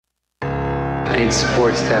need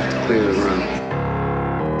support staff to clear the room.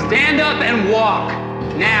 Stand up and walk.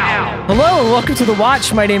 Now. Hello and welcome to The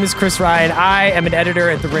Watch. My name is Chris Ryan. I am an editor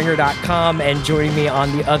at TheRinger.com, and joining me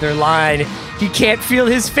on the other line, he can't feel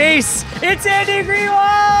his face. It's Andy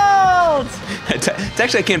Greenwald! It's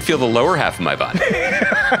actually, I can't feel the lower half of my body.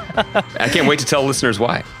 I can't wait to tell listeners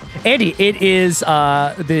why. Andy, it is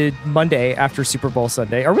the Monday after Super Bowl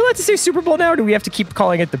Sunday. Are we allowed to say Super Bowl now, or do we have to keep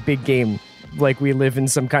calling it the big game? Like we live in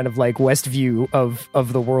some kind of like West View of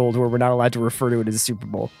the world where we're not allowed to refer to it as a Super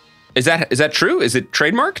Bowl. Is that true? Is it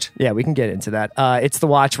trademarked? Yeah, we can get into that. It's The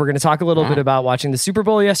Watch. We're going to talk a little bit about watching the Super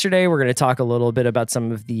Bowl yesterday. We're going to talk a little bit about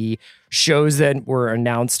some of the shows that were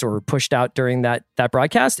announced or pushed out during that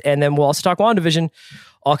broadcast. And then we'll also talk WandaVision,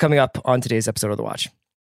 all coming up on today's episode of The Watch.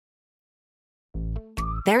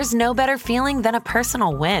 There's no better feeling than a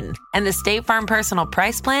personal win. And the State Farm Personal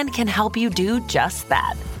Price Plan can help you do just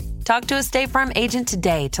that. Talk to a State Farm agent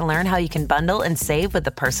today to learn how you can bundle and save with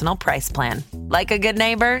the Personal Price Plan. Like a good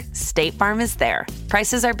neighbor, State Farm is there.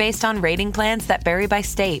 Prices are based on rating plans that vary by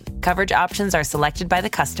state. Coverage options are selected by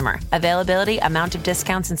the customer. Availability, amount of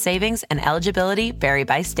discounts and savings, and eligibility vary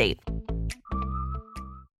by state.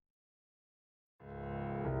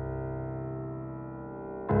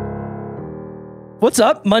 What's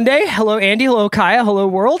up, Monday? Hello, Andy. Hello, Kaya. Hello,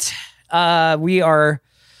 world. We are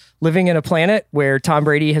living in a planet where Tom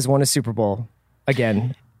Brady has won a Super Bowl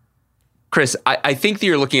again. Chris, I think that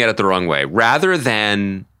you're looking at it the wrong way. Rather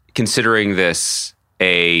than considering this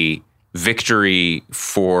a victory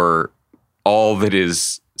for all that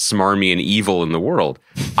is smarmy and evil in the world,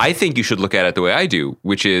 I think you should look at it the way I do,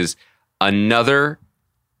 which is another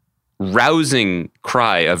rousing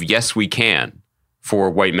cry of yes, we can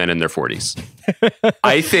for white men in their 40s.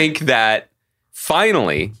 I think that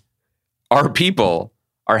finally our people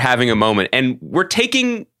are having a moment, and we're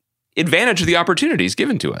taking advantage of the opportunities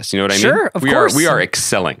given to us. You know what I mean? Sure, of course. We are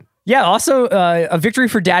excelling. Yeah, also a victory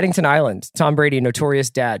for Daddington Island. Tom Brady, notorious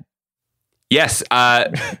dad. Yes.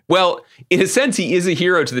 Well, in a sense, he is a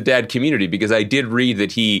hero to the dad community, because I did read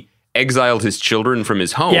that he exiled his children from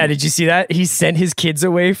his home. Yeah, did you see that? He sent his kids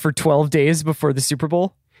away for 12 days before the Super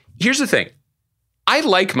Bowl. Here's the thing. I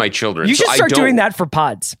like my children. You should start doing that for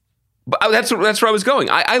pods. But that's where I was going.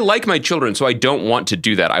 I like my children, so I don't want to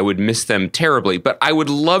do that. I would miss them terribly, but I would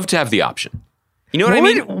love to have the option. You know what I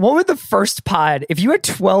mean? What would the first pod, if you had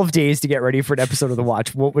 12 days to get ready for an episode of The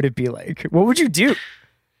Watch, what would it be like? What would you do?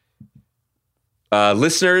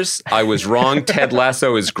 Listeners, I was wrong. Ted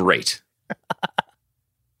Lasso is great.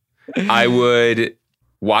 I would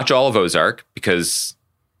watch all of Ozark, because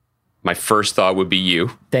my first thought would be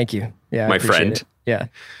you. Thank you. Yeah, my friend. It. Yeah.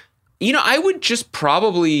 You know, I would just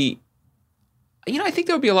probably, I think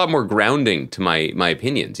there would be a lot more grounding to my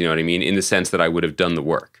opinions, you know what I mean? In the sense that I would have done the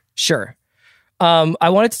work. Sure. I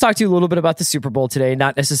wanted to talk to you a little bit about the Super Bowl today,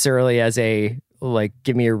 not necessarily as a,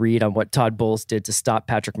 give me a read on what Todd Bowles did to stop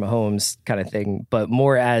Patrick Mahomes kind of thing, but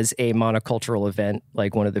more as a monocultural event,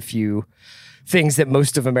 like one of the few things that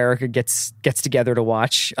most of America gets together to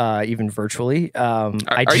watch, even virtually. Are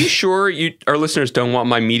you sure our listeners don't want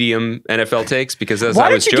my medium NFL takes? Because as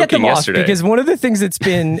I was joking yesterday, because one of the things that's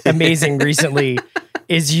been amazing recently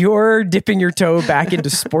is you're dipping your toe back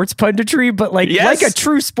into sports punditry, but like a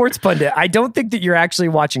true sports pundit. I don't think that you're actually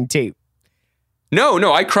watching tape.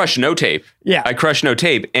 No, I crush no tape. Yeah. I crush no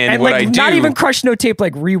tape. And what I do... Not even crush no tape,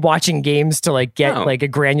 like rewatching games to get a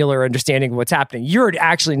granular understanding of what's happening. You're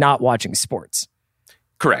actually not watching sports.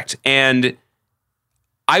 Correct. And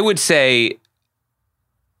I would say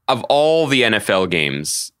of all the NFL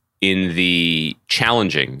games in the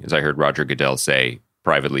challenging, as I heard Roger Goodell say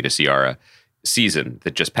privately to Ciara, season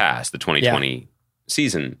that just passed, the 2020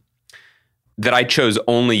 season, that I chose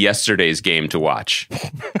only yesterday's game to watch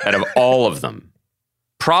out of all of them.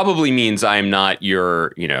 Probably means I'm not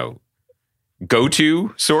your,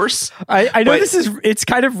 go-to source. I know it's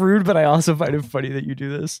kind of rude, but I also find it funny that you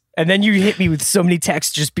do this. And then you hit me with so many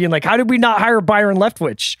texts just being like, how did we not hire Byron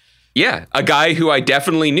Leftwich? Yeah, a guy who I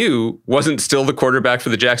definitely knew wasn't still the quarterback for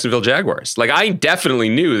the Jacksonville Jaguars. I definitely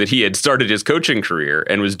knew that he had started his coaching career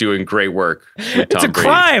and was doing great work with Tom It's a Brady.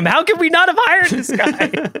 crime. How could we not have hired this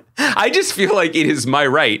guy? I just feel like it is my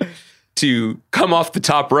right to come off the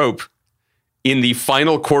top rope in the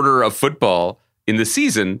final quarter of football in the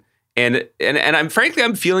season. And I'm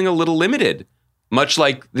feeling a little limited, much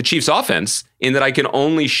like the Chiefs offense, in that I can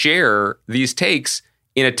only share these takes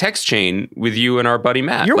in a text chain with you and our buddy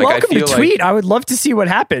Matt. You're welcome to tweet. I would love to see what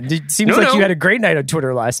happened. It seems like you had a great night on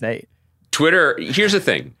Twitter last night. Twitter, here's the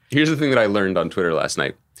thing. Here's the thing that I learned on Twitter last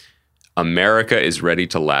night. America is ready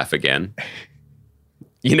to laugh again.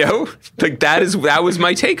 You know, like that was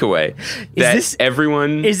my takeaway.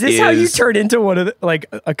 Everyone is this how you turn into one of the, like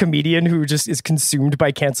a comedian who just is consumed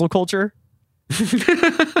by cancel culture?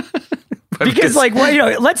 Because like, well, you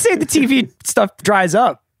know, let's say the TV stuff dries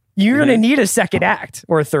up, you're going to need a second act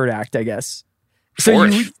or a third act, I guess.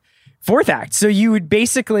 Fourth act. So you would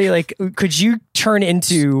basically like, could you turn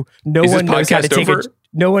into no one knows how to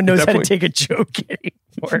take a joke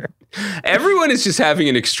anymore? Everyone is just having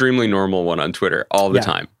an extremely normal one on Twitter all the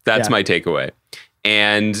time. That's my takeaway.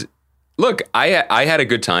 And look, I had a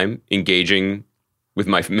good time engaging with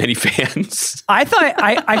my many fans. I thought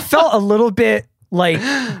I felt a little bit like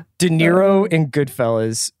De Niro in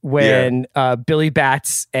Goodfellas when Billy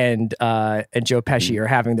Batts and Joe Pesci are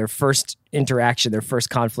having their first interaction, their first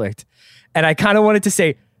conflict. And I kind of wanted to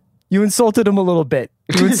say, you insulted him a little bit.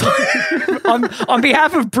 On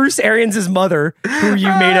behalf of Bruce Arians' mother, who you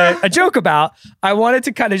made a joke about, I wanted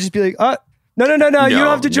to kind of just be like, no, you don't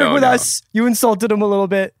have to joke with us. You insulted him a little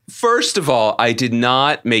bit. First of all, I did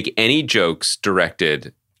not make any jokes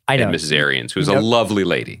directed at Mrs. Arians, who's a lovely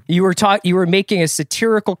lady. You were making a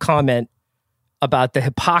satirical comment about the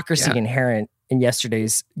hypocrisy inherent in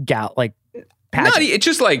yesterday's pageant. No, it's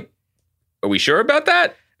just like, are we sure about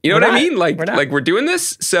that? You know what I mean? Like we're doing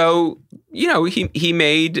this. So, you know, he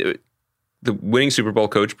made the winning Super Bowl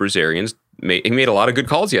coach, Bruce Arians, he made a lot of good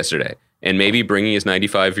calls yesterday. And maybe bringing his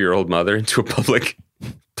 95-year-old mother into a public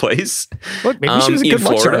place. Look, maybe she was a good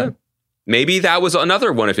Florida. Maybe that was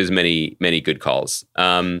another one of his many, many good calls.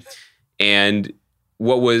 And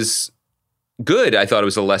what was good, I thought it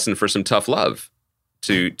was a lesson for some tough love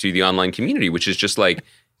to the online community, which is just like,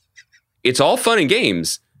 it's all fun and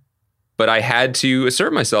games, but I had to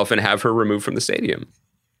assert myself and have her removed from the stadium.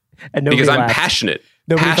 And because laughed. I'm passionate.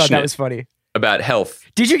 Nobody thought that was funny. About health.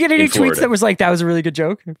 Did you get any tweets that was like, that was a really good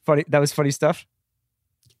joke? Funny. That was funny stuff.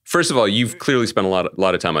 First of all, you've clearly spent a lot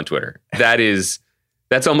of time on Twitter.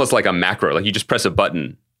 That's almost like a macro. Like you just press a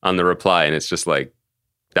button on the reply and it's just like,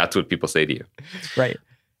 that's what people say to you. Right.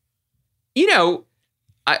 You know,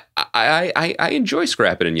 I enjoy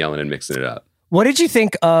scrapping and yelling and mixing it up. What did you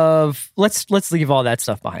think of, let's leave all that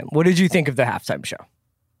stuff behind. What did you think of the halftime show?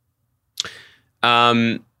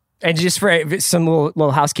 And just for some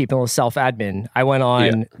little housekeeping, a little self-admin, I went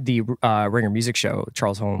on the Ringer Music Show,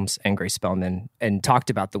 Charles Holmes and Grace Spellman, and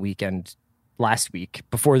talked about the weekend last week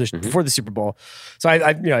before the Super Bowl. So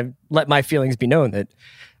I let my feelings be known that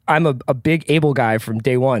I'm a big Abel guy from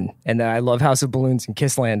day one, and that I love House of Balloons and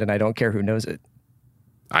Kissland, and I don't care who knows it.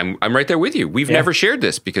 I'm right there with you. We've never shared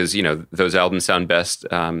this because, you know, those albums sound best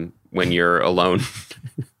when you're alone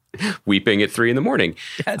weeping at 3 a.m.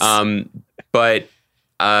 Yes. But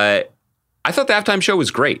I thought the halftime show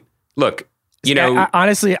was great. Look, you know,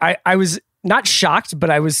 honestly, I was not shocked, but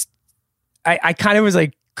I kind of was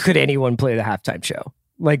like, could anyone play the halftime show?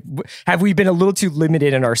 Like, have we been a little too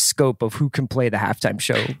limited in our scope of who can play the halftime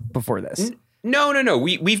show before this? No.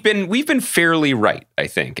 We've been fairly right, I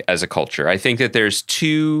think, as a culture. I think that there's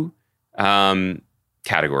two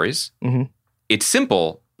categories. Mm-hmm. It's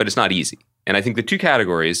simple, but it's not easy. And I think the two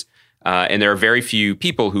categories, and there are very few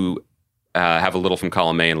people who have a little from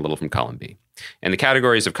column A and a little from column B. And the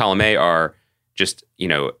categories of column A are just, you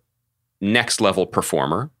know, next level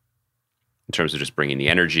performer in terms of just bringing the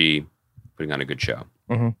energy, putting on a good show.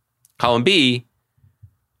 Mm-hmm. Column B,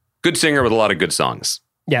 good singer with a lot of good songs.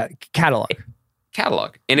 Yeah, catalog.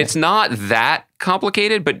 And it's not that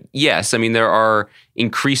complicated, but yes, I mean, there are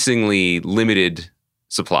increasingly limited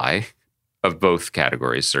supply of both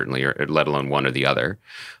categories, certainly, or let alone one or the other.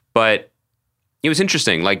 But it was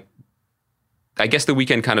interesting. Like, I guess the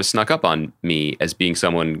weekend kind of snuck up on me as being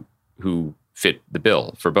someone who fit the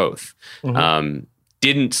bill for both. Mm-hmm.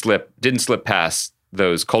 Didn't slip past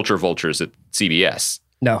those culture vultures at CBS.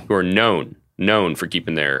 No. Who are known for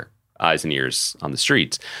keeping their eyes and ears on the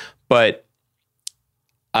streets. But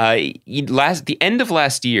the end of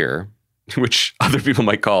last year, which other people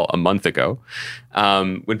might call a month ago,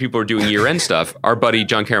 when people were doing year-end stuff, our buddy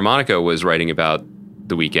John Caramonico was writing about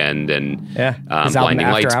the weekend and his Blinding album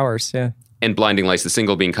After Lights. Hours, And Blinding Lights, the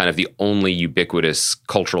single, being kind of the only ubiquitous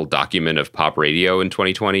cultural document of pop radio in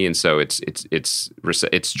 2020, and so its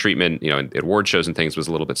treatment, you know, at award shows and things was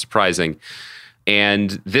a little bit surprising.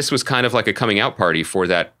 And this was kind of like a coming out party for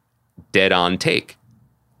that dead-on take.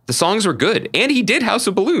 The songs were good, and he did House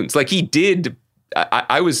of Balloons. Like he did,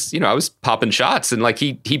 I was popping shots, and like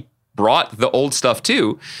he brought the old stuff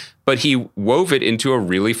too, but he wove it into a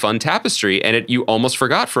really fun tapestry. And you almost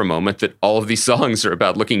forgot for a moment that all of these songs are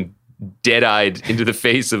about looking dead-eyed into the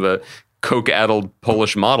face of a coke-addled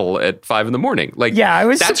Polish model at 5 a.m. Like,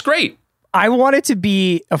 that's great. I wanted to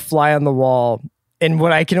be a fly on the wall in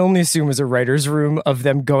what I can only assume is a writer's room of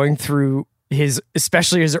them going through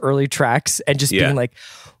especially his early tracks and just being like,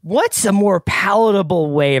 what's a more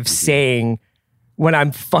palatable way of saying when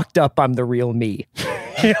I'm fucked up, I'm the real me?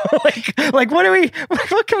 You know, like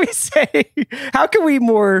what can we say? How can we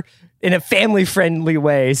more in a family friendly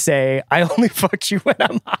way say, I only fucked you when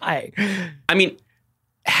I'm high? I mean,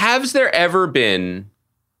 has there ever been,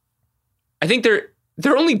 I think there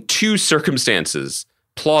are only two circumstances,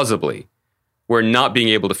 plausibly, where not being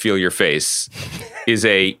able to feel your face is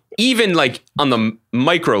even like on the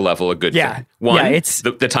micro level, a good thing. One, it's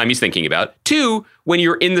the time he's thinking about. Two, when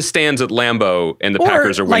you're in the stands at Lambeau and the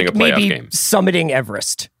Packers are winning a playoff maybe game. Summiting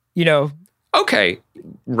Everest, you know? Okay,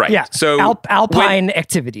 right. Yeah, so alpine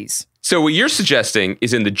activities. So what you're suggesting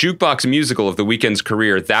is in the jukebox musical of The Weeknd's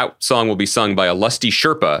career, that song will be sung by a lusty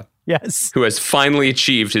Sherpa. Yes. Who has finally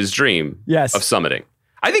achieved his dream of summiting.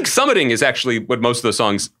 I think summiting is actually what most of the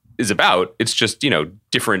songs is about. It's just,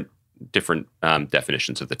 different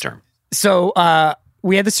definitions of the term. So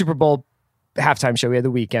we had the Super Bowl halftime show. We had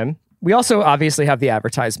The Weeknd. We also obviously have the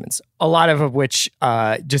advertisements, a lot of which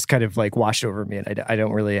just kind of like washed over me, and I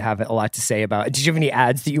don't really have a lot to say about it. Did you have any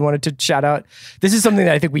ads that you wanted to shout out? This is something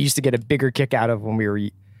that I think we used to get a bigger kick out of when we were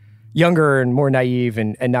younger and more naive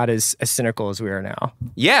and not as cynical as we are now.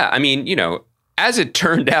 Yeah, I mean, as it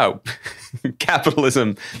turned out,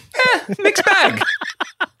 capitalism, mixed bag.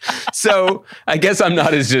 So I guess I'm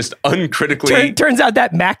not as just uncritically. Turns out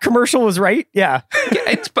that Mac commercial was right. Yeah,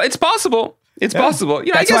 it's possible. It's possible.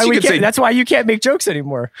 That's I guess you could say that's why you can't make jokes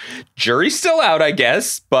anymore. Jury's still out, I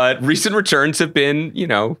guess, but recent returns have been,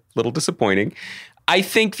 a little disappointing. I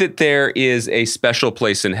think that there is a special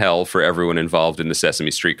place in hell for everyone involved in the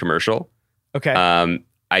Sesame Street commercial. Okay.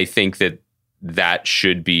 I think that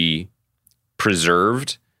should be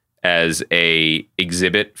preserved as a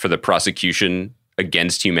exhibit for the prosecution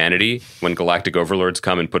against humanity when galactic overlords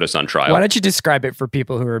come and put us on trial. Why don't you describe it for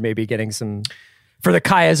people who are maybe getting for the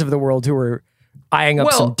Kayas of the world who were eyeing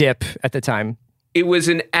up some dip at the time? It was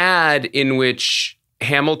an ad in which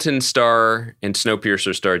Hamilton star and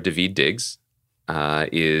Snowpiercer star Daveed Diggs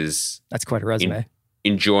that's quite a resume.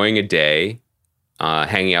 Enjoying a day,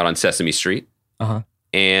 hanging out on Sesame Street. Uh-huh.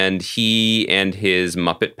 And he and his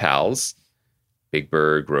Muppet pals, Big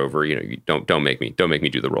Bird, Grover, don't make me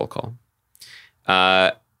do the roll call.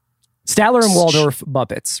 Statler and Waldorf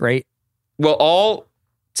Muppets, right? Well, all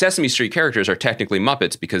Sesame Street characters are technically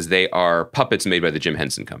Muppets because they are puppets made by the Jim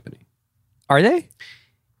Henson Company. Are they?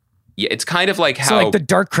 Yeah, it's kind of like how... So like the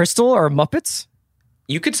Dark Crystal are Muppets?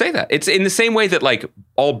 You could say that. It's in the same way that like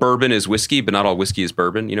all bourbon is whiskey, but not all whiskey is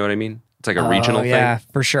bourbon. You know what I mean? It's like a regional thing. Yeah,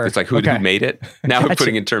 for sure. It's like who made it? Now I'm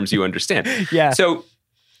putting in terms you understand. Yeah. So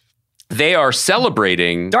they are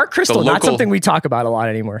celebrating Dark Crystal, not something we talk about a lot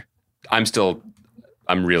anymore.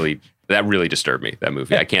 That really disturbed me, that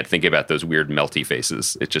movie. I can't think about those weird melty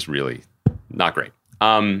faces. It's just really not great.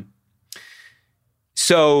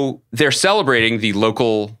 So they're celebrating the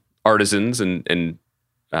local artisans and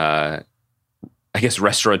I guess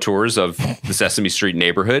restaurateurs of the Sesame Street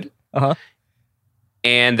neighborhood. Uh-huh.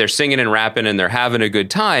 And they're singing and rapping and they're having a good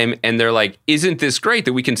time. And they're like, isn't this great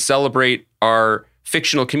that we can celebrate our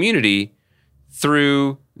fictional community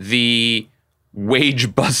through the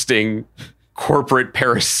wage-busting, corporate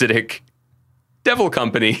parasitic devil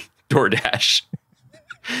company, DoorDash?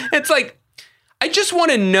 It's like, I just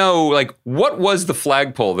want to know, like, what was the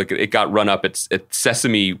flagpole that it got run up at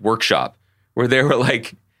Sesame Workshop, where they were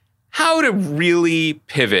like, how to really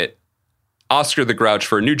pivot Oscar the Grouch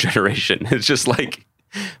for a new generation? It's just like,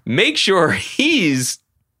 make sure he's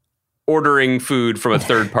ordering food from a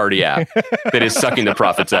third-party app that is sucking the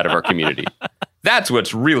profits out of our community. That's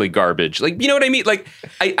what's really garbage. Like, you know what I mean? Like,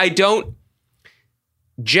 I don't...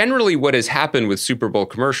 Generally, what has happened with Super Bowl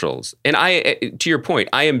commercials, and to your point,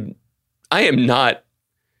 I am not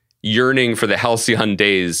yearning for the halcyon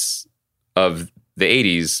days of the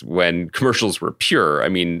 80s when commercials were pure. I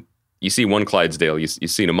mean, you see one Clydesdale,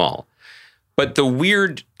 you've seen them all. But the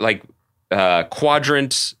weird, like,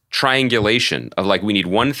 quadrant triangulation of, like, we need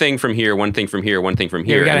one thing from here, one thing from here, one thing from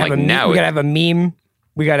here. We gotta have a meme.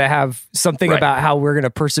 We got to have something about how we're going to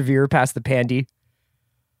persevere past the pandy.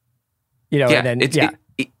 And then,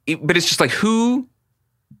 but it's just like, who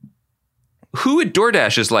at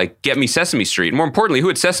DoorDash is like, get me Sesame Street? And more importantly, who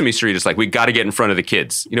at Sesame Street is like, we got to get in front of the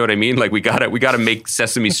kids. You know what I mean? Like, we got to make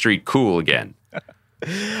Sesame Street cool again.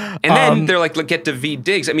 And then they're like, get Daveed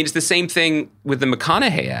Diggs. I mean, it's the same thing with the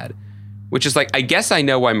McConaughey ad, which is like, I guess I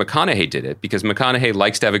know why McConaughey did it, because McConaughey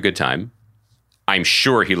likes to have a good time. I'm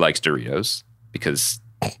sure he likes Doritos, because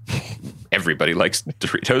everybody likes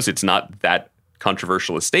Doritos. It's not that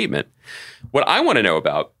controversial a statement. What I want to know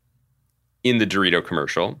about in the Dorito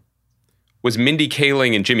commercial was Mindy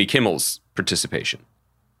Kaling and Jimmy Kimmel's participation.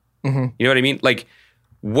 Mm-hmm. You know what I mean? Like,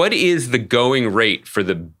 what is the going rate for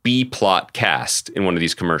the B-plot cast in one of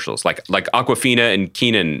these commercials? Like Awkwafina and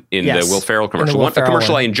Keenan in the Will Ferrell commercial. A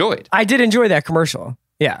commercial I enjoyed. I did enjoy that commercial.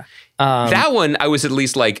 Yeah. That one, I was at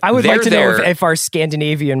least like, I would like to know if our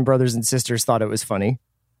Scandinavian brothers and sisters thought it was funny.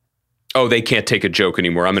 Oh, they can't take a joke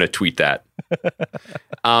anymore. I'm going to tweet that.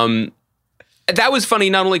 That was funny,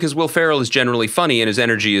 not only because Will Ferrell is generally funny and his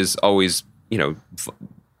energy is always,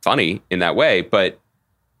 funny in that way, but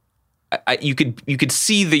you could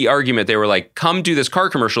see the argument. They were like, come do this car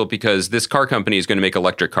commercial because this car company is going to make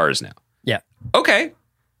electric cars now. Yeah. Okay,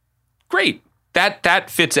 great. That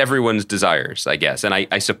fits everyone's desires, I guess. And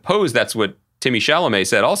I suppose that's what Timmy Chalamet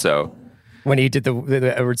said also. When he did the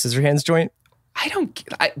Edward Scissorhands joint?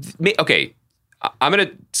 Okay, I'm going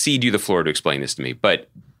to cede you the floor to explain this to me, but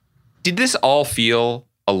did this all feel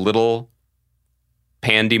a little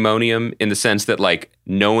pandemonium in the sense that like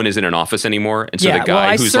no one is in an office anymore? And so the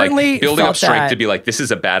guy who's like building up strength to be like, this is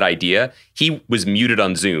a bad idea, he was muted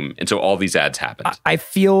on Zoom. And so all these ads happened. I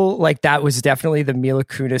feel like that was definitely the Mila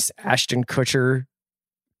Kunis, Ashton Kutcher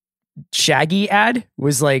Shaggy ad.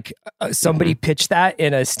 Was like somebody pitched that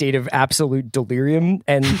in a state of absolute delirium.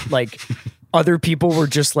 And like other people were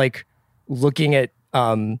just like looking at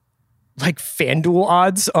like FanDuel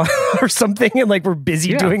odds or something, and like we're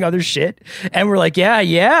busy doing other shit, and we're like,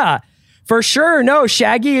 yeah, for sure, no,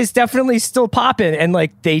 Shaggy is definitely still popping. And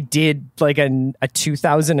like they did like a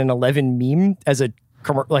 2011 meme as a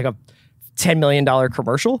 $10 million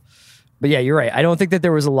commercial. But yeah, you're right. I don't think that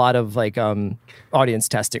there was a lot of like audience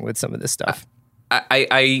testing with some of this stuff.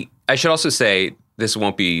 I should also say this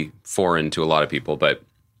won't be foreign to a lot of people, but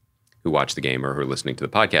who watch the game or who are listening to the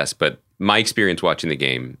podcast, but my experience watching the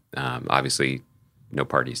game, obviously no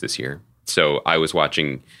parties this year. So I was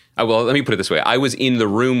watching, well, let me put it this way. I was in the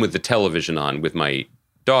room with the television on with my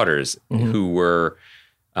daughters who were,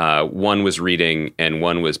 one was reading and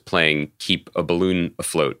one was playing Keep a Balloon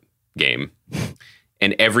Afloat game.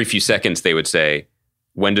 And every few seconds they would say,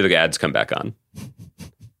 when do the ads come back on?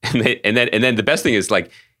 And then the best thing is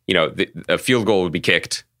like, a field goal would be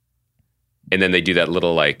kicked. And then they do that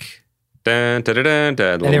little like, dun, dun, dun, dun,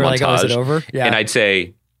 dun, and they were like, oh, is it over? Yeah. And I'd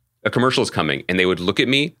say, a commercial is coming. And they would look at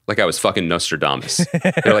me like I was fucking Nostradamus.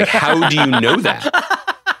 They're like, how do you know that?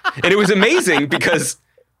 And it was amazing because,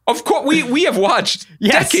 of course, we have watched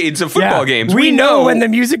decades of football games. We know when the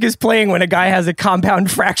music is playing when a guy has a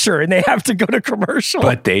compound fracture and they have to go to commercial.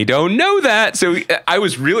 But they don't know that. So I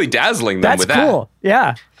was really dazzling them with that. That's cool.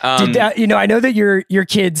 Yeah. I know that your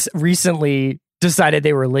kids recently decided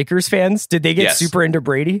they were Lakers fans. Did they get super into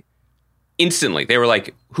Brady? Instantly. They were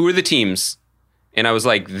like, who are the teams? And I was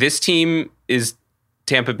like, this team is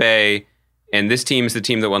Tampa Bay and this team is the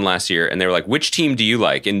team that won last year. And they were like, which team do you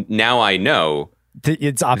like? And now I know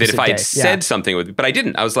it's opposite that if I'd said something, but I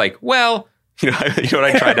didn't. I was like, well, you know what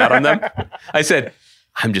I tried out on them? I said,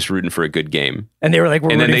 I'm just rooting for a good game. And they were like,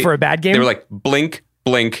 we're rooting for a bad game? They were like, blink,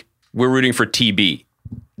 blink, we're rooting for TB.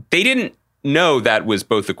 They didn't know that was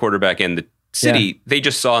both the quarterback and the city. Yeah. They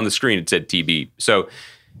just saw on the screen it said TB. So,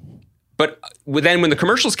 but then when the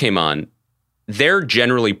commercials came on, they're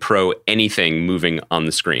generally pro anything moving on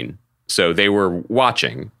the screen. So they were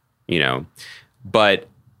watching, but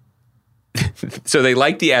so they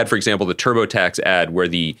liked the ad, for example, the TurboTax ad where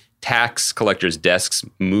the tax collectors' desks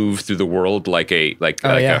move through the world like a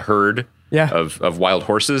herd of wild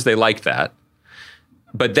horses. They liked that.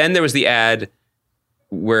 But then there was the ad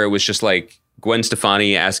where it was just like Gwen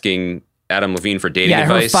Stefani asking Adam Levine for dating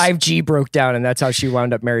advice. Her 5G broke down, and that's how she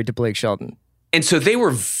wound up married to Blake Shelton. And so they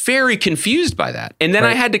were very confused by that. And then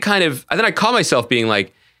I had to I caught myself being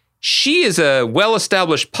like, she is a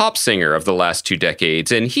well-established pop singer of the last 2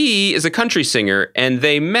 decades, and he is a country singer, and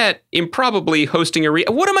they met improbably hosting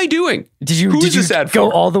what am I doing? Did you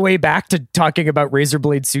go all the way back to talking about Razor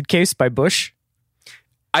Blade Suitcase by Bush?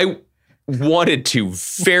 I wanted to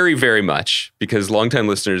very, very much, because longtime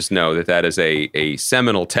listeners know that is a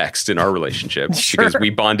seminal text in our relationship. Sure. Because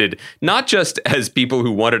we bonded not just as people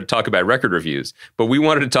who wanted to talk about record reviews, but we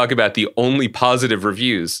wanted to talk about the only positive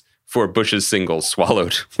reviews for Bush's single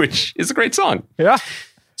Swallowed, which is a great song. Yeah.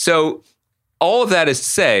 So all of that is to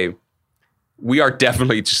say, we are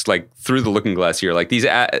definitely just like through the looking glass here. Like these,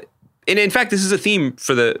 and in fact, this is a theme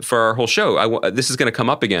for our whole show. This is going to come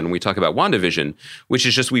up again when we talk about WandaVision, which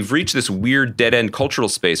is just we've reached this weird dead end cultural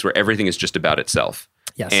space where everything is just about itself.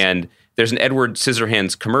 Yes. And there's an Edward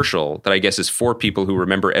Scissorhands commercial that I guess is for people who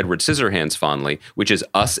remember Edward Scissorhands fondly, which is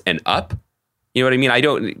Us and Up. You know what I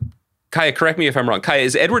mean? Kaya, correct me if I'm wrong. Kaya,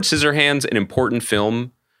 is Edward Scissorhands an important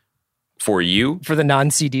film for you? For the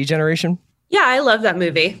non-CD generation? Yeah, I love that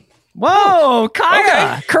movie. Whoa,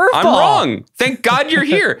 Kaya! Okay. Curveball. I'm wrong. Thank God you're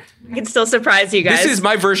here. I can still surprise you guys. This is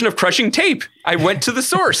my version of crushing tape. I went to the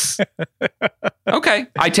source. Okay,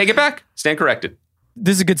 I take it back. Stand corrected.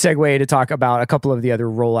 This is a good segue to talk about a couple of the other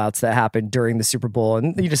rollouts that happened during the Super Bowl.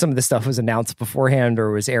 And some of the stuff was announced beforehand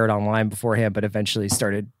or was aired online beforehand, but eventually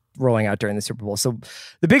started rolling out during the Super Bowl. So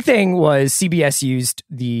the big thing was CBS used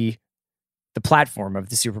the platform of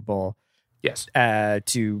the Super Bowl, yes,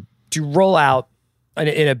 to roll out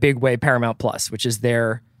in a big way Paramount Plus, which is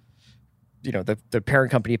their, the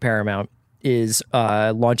parent company Paramount is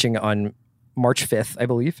launching on March 5th, I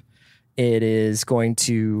believe. It is going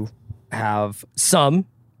to have some,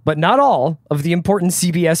 but not all, of the important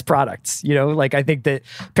CBS products. I think that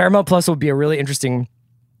Paramount Plus will be a really interesting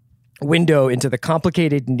window into the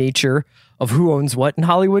complicated nature of who owns what in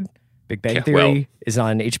Hollywood. Big Bang Theory is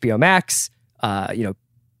on HBO Max.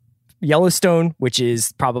 Yellowstone, which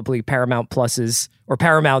is probably Paramount Plus's or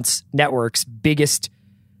Paramount's network's biggest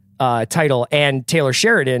title, and Taylor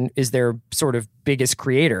Sheridan is their sort of biggest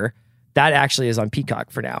creator. That actually is on Peacock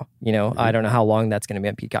for now. I don't know how long that's going to be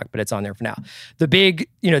on Peacock, but it's on there for now. The big,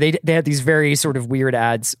 they had these very sort of weird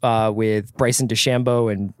ads with Bryson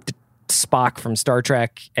DeChambeau and Spock from Star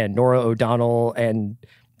Trek and Nora O'Donnell and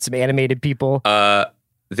some animated people.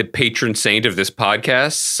 The patron saint of this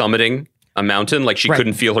podcast summiting a mountain like she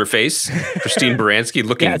couldn't feel her face. Christine Baranski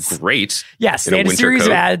looking great. Yes, they had a series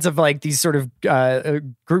of ads of like these sort of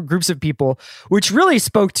groups of people, which really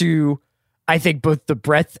spoke to, I think, both the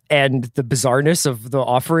breadth and the bizarreness of the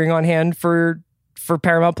offering on hand for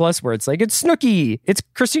Paramount Plus, where it's like, it's Snooki, it's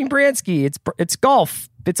Christine Baranski, it's golf,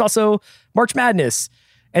 it's also March Madness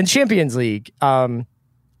and Champions League,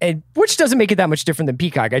 and which doesn't make it that much different than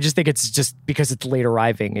Peacock. I just think it's just because it's late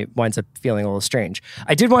arriving, it winds up feeling a little strange.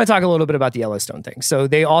 I did want to talk a little bit about the Yellowstone thing. So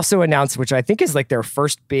they also announced, which I think is like their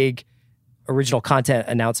first big original content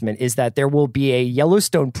announcement, is that there will be a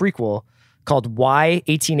Yellowstone prequel called Y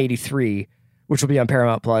 1883, which will be on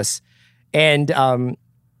Paramount Plus. And,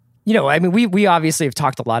 we obviously have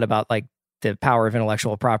talked a lot about like the power of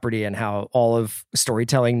intellectual property and how all of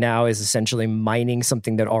storytelling now is essentially mining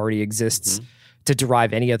something that already exists to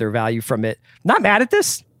derive any other value from it. Not mad at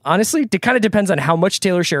this, honestly. It kind of depends on how much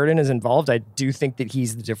Taylor Sheridan is involved. I do think that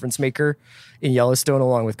he's the difference maker in Yellowstone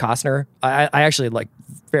along with Costner. I actually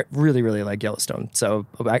really, really like Yellowstone. So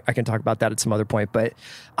I can talk about that at some other point, but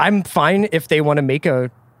I'm fine if they want to make an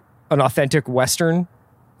authentic Western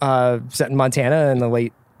set in Montana in the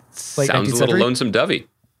late Sounds 19th a little century. Lonesome Dovey.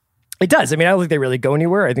 It does. I mean, I don't think they really go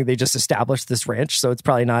anywhere. I think they just established this ranch, so it's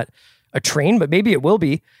probably not a train, but maybe it will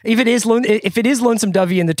be. If it is Lonesome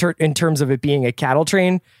Dovey in terms of it being a cattle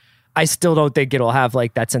train, I still don't think it'll have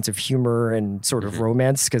like that sense of humor and sort of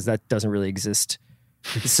romance, because that doesn't really exist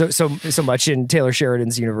so much in Taylor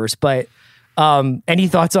Sheridan's universe. But any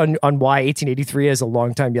thoughts on why 1883 as a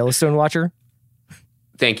longtime Yellowstone watcher?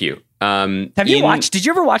 Thank you. Have you watched? Did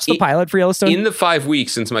you ever watch the pilot for Yellowstone? In the 5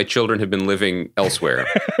 weeks since my children have been living elsewhere,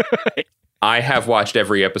 I have watched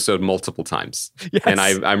every episode multiple times, and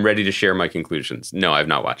I'm ready to share my conclusions. No, I've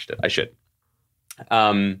not watched it. I should. Not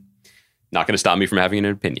going to stop me from having an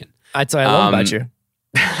opinion. That's what I love about you.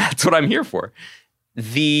 That's what I'm here for. By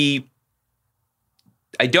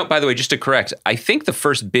the way, just to correct, I think the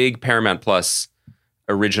first big Paramount Plus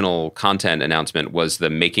original content announcement was the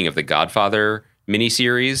Making of the Godfather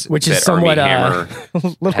miniseries, which that is somewhat Armie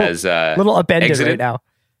Hammer has little upended exited right now.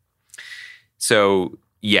 So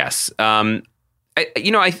yes, I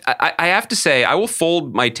have to say I will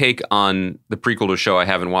fold my take on the prequel to a show I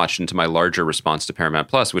haven't watched into my larger response to Paramount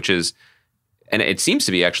Plus, which is, and it seems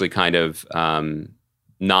to be actually kind of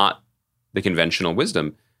not the conventional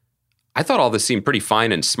wisdom. I thought all this seemed pretty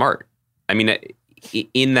fine and smart. I mean,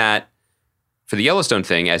 in that for the Yellowstone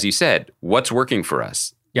thing, as you said, what's working for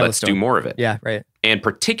us? Let's do more of it. Yeah, right. And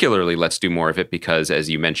particularly, let's do more of it because, as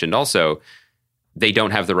you mentioned also, they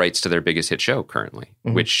don't have the rights to their biggest hit show currently,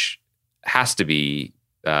 which has to be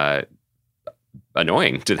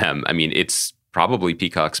annoying to them. I mean, it's probably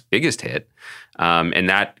Peacock's biggest hit. And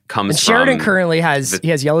that comes from... Sheridan currently has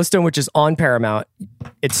Yellowstone, which is on Paramount.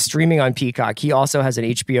 It's streaming on Peacock. He also has an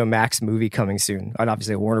HBO Max movie coming soon. And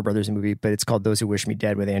obviously a Warner Brothers movie, but it's called Those Who Wish Me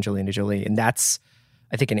Dead with Angelina Jolie. And that's,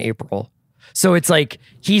 I think, in April. So it's like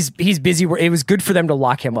he's busy. It was good for them to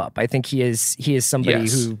lock him up. I think he is somebody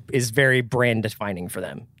who is very brand defining for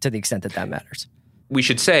them to the extent that matters. We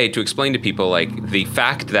should say, to explain to people, like the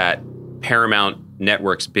fact that Paramount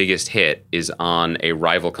Network's biggest hit is on a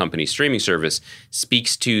rival company streaming service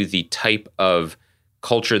speaks to the type of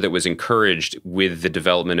culture that was encouraged with the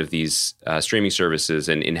development of these streaming services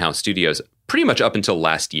and in-house studios pretty much up until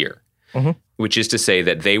last year. which is to say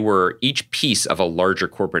that they were each piece of a larger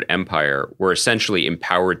corporate empire were essentially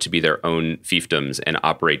empowered to be their own fiefdoms and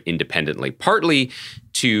operate independently, partly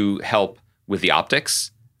to help with the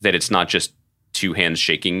optics, that it's not just two hands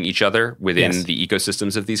shaking each other within the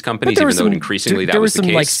ecosystems of these companies, even though increasingly that was the case.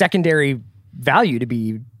 There was some like secondary value to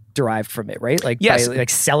be derived from it, right? Like by like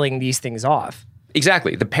selling these things off.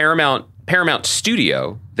 Exactly. The Paramount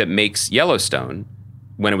studio that makes Yellowstone,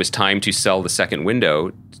 when it was time to sell the second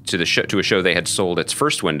window to the show, to a show they had sold its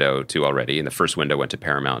first window to already, and the first window went to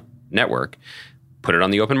Paramount Network, put it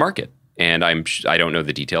on the open market. And I don't know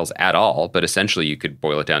the details at all, but essentially you could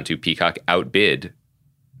boil it down to Peacock outbid,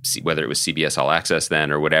 whether it was CBS All Access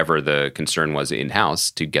then or whatever the concern was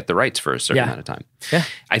in-house, to get the rights for a certain amount of time. Yeah.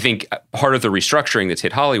 I think part of the restructuring that's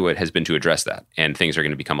hit Hollywood has been to address that, and things are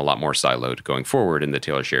going to become a lot more siloed going forward, and the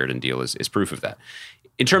Taylor Sheridan deal is proof of that.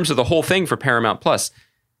 In terms of the whole thing for Paramount Plus,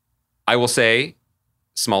 I will say,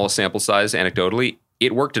 smallest sample size anecdotally,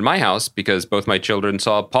 it worked in my house because both my children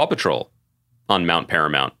saw Paw Patrol on Mount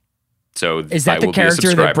Paramount. So is that the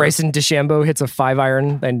character that Bryson DeChambeau hits a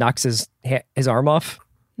 5-iron and knocks his arm off?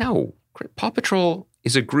 No, Paw Patrol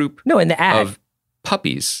is a group in the ad. Of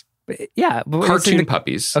puppies. Yeah. Cartoon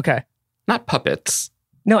puppies. Okay. Not puppets.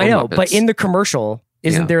 No, I know. Muppets. But in the commercial,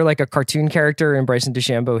 isn't there like a cartoon character and Bryson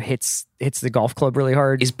DeChambeau hits the golf club really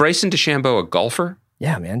hard? Is Bryson DeChambeau a golfer?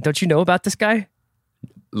 Yeah, man. Don't you know about this guy?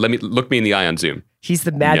 Look me in the eye on Zoom. He's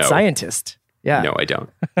the mad scientist. Yeah. No, I don't.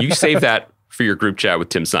 You save that for your group chat with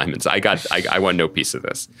Tim Simons. I want no piece of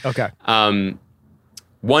this. Okay.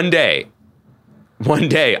 One day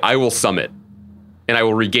I will summit and I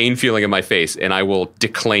will regain feeling in my face and I will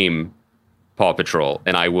declaim Paw Patrol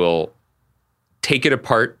and I will take it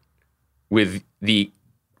apart with the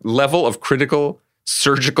level of critical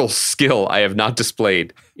surgical skill I have not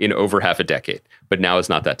displayed in over half a decade. But now is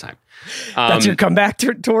not that time. That's your comeback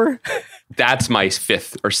tour? That's my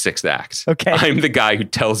 5th or 6th act. Okay. I'm the guy who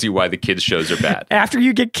tells you why the kids' shows are bad. After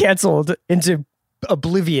you get canceled into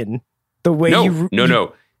oblivion, the way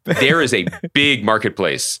No. There is a big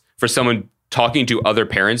marketplace for someone talking to other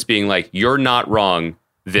parents being like, you're not wrong.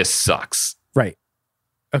 This sucks. Right.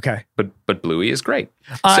 Okay. But Bluey is great.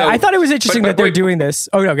 I thought it was interesting that they're doing this.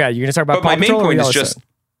 Oh, no, God. You're going to talk about Paw Patrol? My main point is just,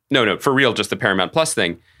 no, for real, just the Paramount Plus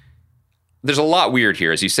thing. There's a lot weird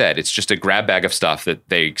here, as you said. It's just a grab bag of stuff that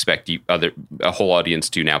they expect a whole audience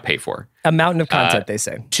to now pay for. A mountain of content, they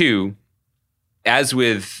say. 2, as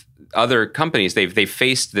with other companies, they've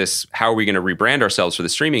faced this, how are we going to rebrand ourselves for the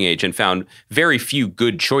streaming age, and found very few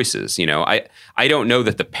good choices. You know, I don't know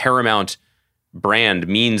that the Paramount brand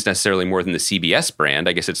means necessarily more than the CBS brand.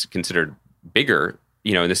 I guess it's considered bigger,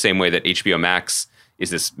 you know, in the same way that HBO Max is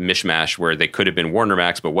this mishmash where they could have been Warner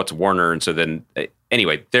Max, but what's Warner? And so then,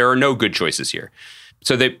 anyway, there are no good choices here.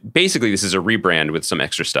 So basically this is a rebrand with some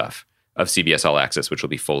extra stuff of CBS All Access, which will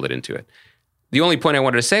be folded into it. The only point I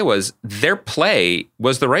wanted to say was their play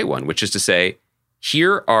was the right one, which is to say,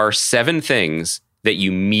 here are 7 things that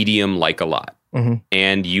you medium like a lot,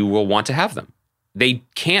 and you will want to have them. They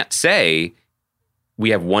can't say we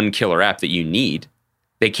have one killer app that you need.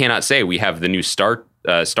 They cannot say we have the new Star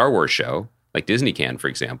Wars show, like Disney can, for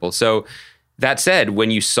example. So that said,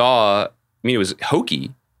 when you saw, it was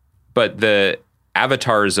hokey, but the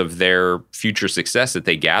avatars of their future success that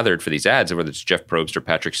they gathered for these ads, whether it's Jeff Probst or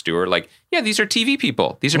Patrick Stewart, like, yeah, these are TV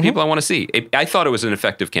people. These are people I want to see. I thought it was an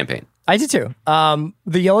effective campaign. I did too.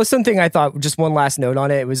 The Yellowstone thing, I thought, just one last note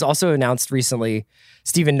on it. It was also announced recently,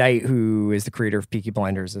 Stephen Knight, who is the creator of Peaky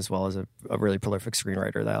Blinders, as well as a really prolific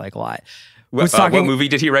screenwriter that I like a lot. What movie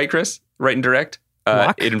did he write, Chris? Write and direct?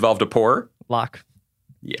 It involved a pour? Locke.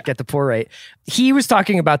 Yeah. Get the pour right. He was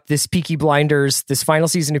talking about this Peaky Blinders, this final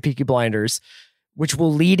season of Peaky Blinders, which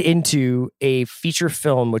will lead into a feature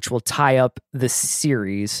film, which will tie up the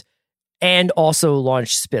series and also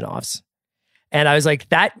launch spinoffs. And I was like,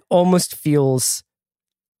 that almost feels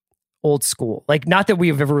old school. Like, not that we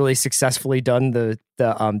have ever really successfully done the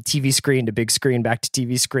TV screen to big screen back to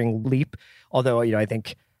TV screen leap. Although, I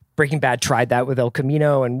think Breaking Bad tried that with El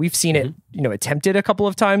Camino, and we've seen it, attempted a couple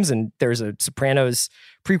of times. And there's a Sopranos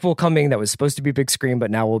prequel coming that was supposed to be big screen,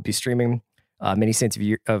 but now will be streaming, Many Saints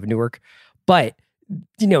of Newark. But,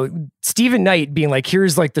 Stephen Knight being like,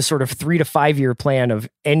 here's like the sort of 3 to 5 year plan of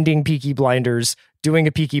ending Peaky Blinders, doing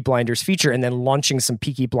a Peaky Blinders feature, and then launching some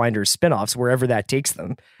Peaky Blinders spinoffs wherever that takes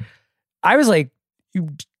them. I was like,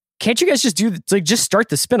 can't you guys just just start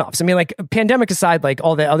the spinoffs? I mean, like, pandemic aside, like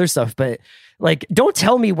all that other stuff, but like, don't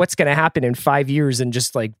tell me what's going to happen in 5 years and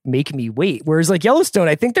just like make me wait. Whereas like Yellowstone,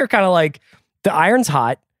 I think they're kind of like, the iron's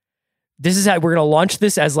hot. This is how we're going to launch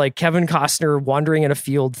this as like Kevin Costner wandering in a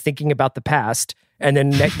field thinking about the past. And then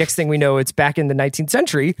next thing we know, it's back in the 19th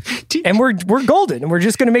century, and we're golden, and we're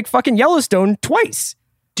just going to make fucking Yellowstone twice.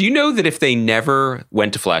 Do you know that if they never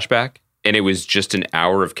went to flashback and it was just an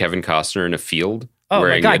hour of Kevin Costner in a field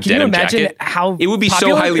wearing a denim jacket, how it would be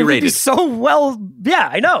popular, so highly rated? It would be so well. Yeah,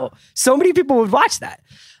 I know. So many people would watch that.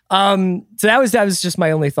 So that was just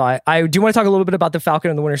my only thought. Do you want to talk a little bit about the Falcon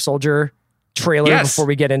and the Winter Soldier trailer before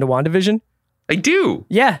we get into WandaVision? I do.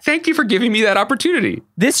 Yeah. Thank you for giving me that opportunity.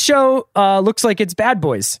 This show looks like it's Bad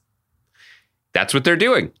Boys. That's what they're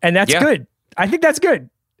doing. And that's good. I think that's good.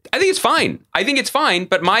 I think it's fine.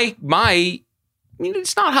 But my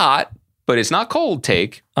it's not hot, but it's not cold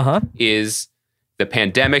take is the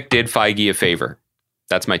pandemic did Feige a favor.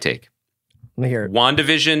 That's my take. Let me hear it.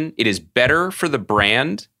 WandaVision, it is better for the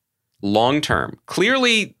brand long term.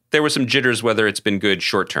 Clearly, there was some jitters whether it's been good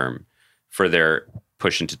short term for their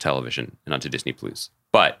push into television and onto Disney Plus.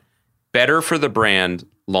 But better for the brand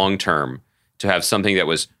long term to have something that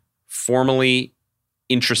was formally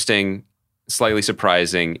interesting, slightly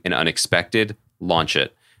surprising, and unexpected, launch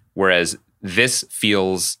it. Whereas this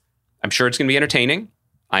feels, I'm sure it's going to be entertaining.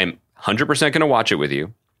 I'm 100% going to watch it with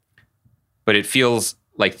you. But it feels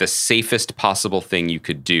like the safest possible thing you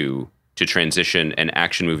could do to transition an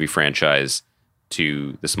action movie franchise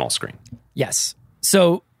to the small screen. Yes.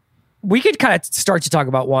 So we could kind of start to talk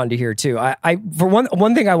about Wanda here too. I for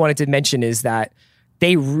one thing I wanted to mention is that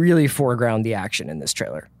they really foreground the action in this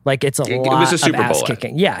trailer. Like it's it was a Super Bowl ass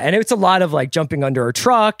kicking. Yeah, and it's a lot of like jumping under a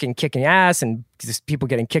truck and kicking ass and just people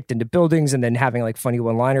getting kicked into buildings and then having like funny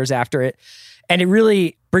one-liners after it. And it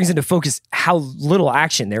really brings into focus how little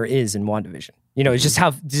action there is in WandaVision. You know, it's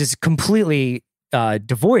just completely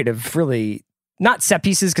devoid of really not set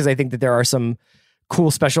pieces, because I think that there are some cool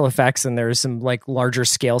special effects and there's some like larger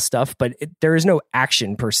scale stuff, but there is no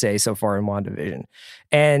action per se so far in WandaVision.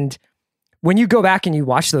 And when you go back and you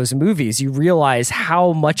watch those movies, you realize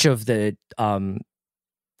how much of the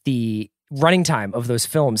running time of those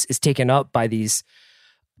films is taken up by these,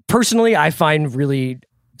 personally, I find really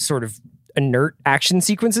sort of inert action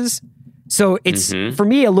sequences. So it's for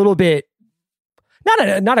me a little bit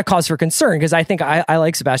not a cause for concern, because I think I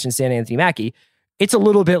like Sebastian Stan and Anthony Mackie. It's a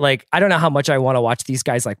little bit like, I don't know how much I want to watch these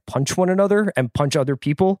guys like punch one another and punch other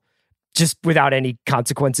people just without any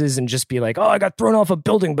consequences and just be like, oh, I got thrown off a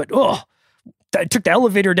building, but I took the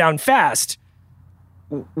elevator down fast.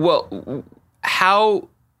 Well,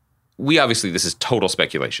 obviously this is total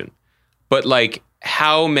speculation, but like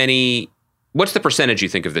what's the percentage you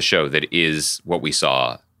think of the show that is what we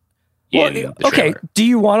saw in the trailer? Okay, do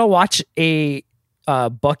you want to watch a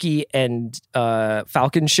Bucky and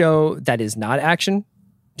Falcon show that is not action?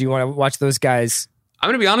 Do you want to watch those guys? I'm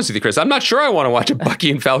going to be honest with you, Chris. I'm not sure I want to watch a Bucky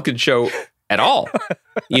and Falcon show at all.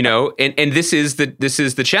 You know, and this is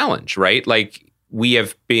the challenge, right? Like we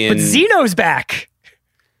have been. But Zeno's back.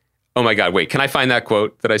 Oh my God! Wait, can I find that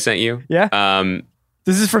quote that I sent you? Yeah.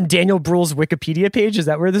 This is from Daniel Bruhl's Wikipedia page. Is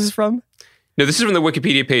that where this is from? No, this is from the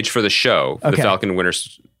Wikipedia page for the show, for the Falcon and Winter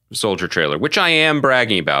Soldier trailer, which I am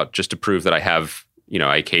bragging about just to prove that I have. You know,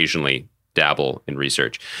 I occasionally dabble in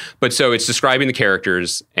research. But so it's describing the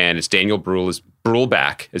characters, and it's Daniel Bruhl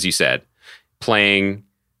back, as you said, playing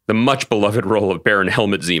the much beloved role of Baron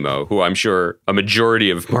Helmut Zemo, who I'm sure a majority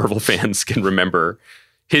of Marvel fans can remember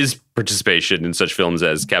his participation in such films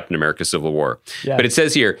as Captain America: Civil War. Yeah. But it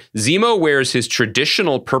says here, Zemo wears his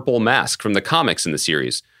traditional purple mask from the comics in the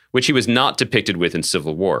series, which he was not depicted with in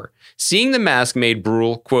Civil War. Seeing the mask made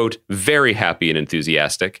Bruhl, quote, very happy and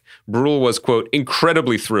enthusiastic. Bruhl was, quote,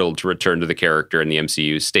 incredibly thrilled to return to the character in the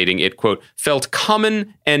MCU, stating it, quote, felt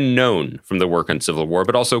common and known from the work on Civil War,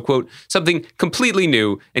 but also, quote, something completely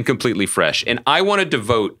new and completely fresh. And I want to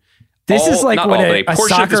devote a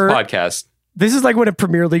portion of this podcast. This is like when a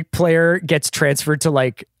Premier League player gets transferred to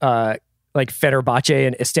like Fenerbahce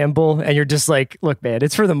in Istanbul, and you're just like, look, man,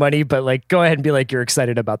 it's for the money, but like, go ahead and be like, you're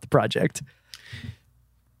excited about the project.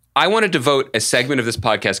 I want to devote a segment of this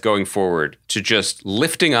podcast going forward to just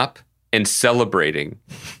lifting up and celebrating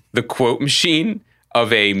the quote machine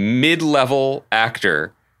of a mid-level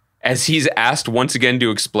actor as he's asked once again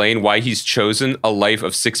to explain why he's chosen a life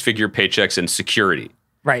of six-figure paychecks and security.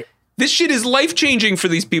 Right. This shit is life-changing for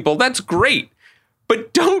these people. That's great.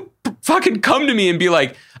 But don't fucking come to me and be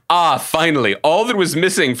like, finally, all that was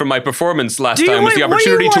missing from my performance last time was the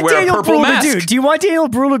opportunity to wear a purple mask. Do you want Daniel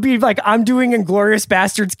Bruhl to be like, I'm doing Inglourious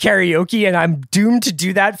Bastards karaoke and I'm doomed to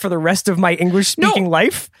do that for the rest of my English-speaking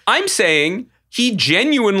life? I'm saying he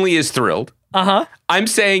genuinely is thrilled. I'm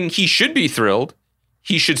saying he should be thrilled.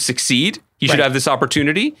 He should succeed. He should have this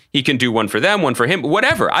opportunity. He can do one for them, one for him,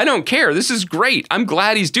 whatever. I don't care. This is great. I'm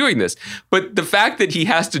glad he's doing this. But the fact that he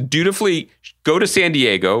has to dutifully go to San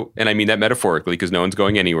Diego, and I mean that metaphorically because no one's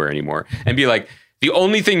going anywhere anymore, and be like, the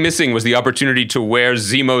only thing missing was the opportunity to wear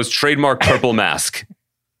Zemo's trademark purple mask.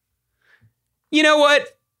 You know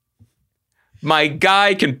what? My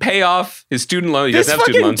guy can pay off his student loan. He doesn't have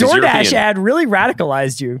student loans. This fucking DoorDash ad really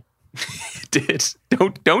radicalized you. It did.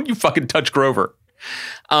 Don't you fucking touch Grover.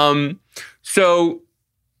 So,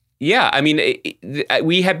 yeah, I mean,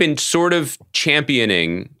 we have been sort of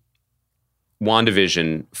championing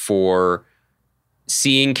WandaVision for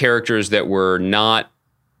seeing characters that were not,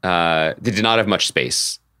 that did not have much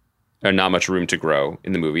space or not much room to grow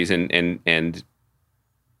in the movies and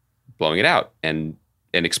blowing it out and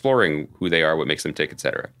exploring who they are, what makes them tick, et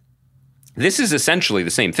cetera. This is essentially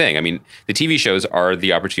the same thing. I mean, the TV shows are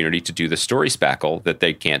the opportunity to do the story spackle that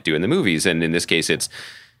they can't do in the movies. And in this case, it's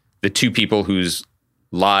the two people whose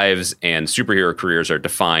lives and superhero careers are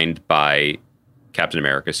defined by Captain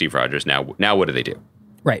America, Steve Rogers. Now what do they do?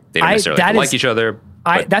 Right. They don't necessarily like each other.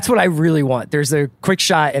 That's what I really want. There's a quick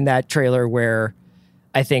shot in that trailer where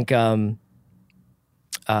I think the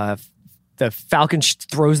Falcon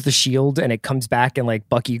throws the shield and it comes back and like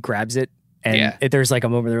Bucky grabs it. And there's like a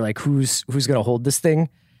moment they're like, who's going to hold this thing?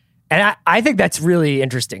 And I think that's really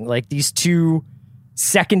interesting. Like these two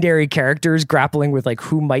secondary characters grappling with like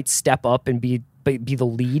who might step up and be the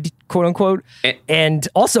lead, quote unquote. And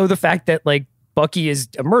also the fact that like Bucky is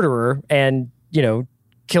a murderer and, you know,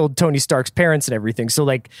 killed Tony Stark's parents and everything. So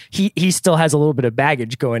like he still has a little bit of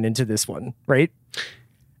baggage going into this one, right?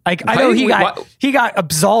 Like I know he got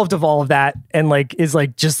absolved of all of that and like is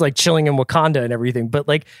like just like chilling in Wakanda and everything, but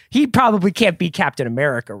like he probably can't be Captain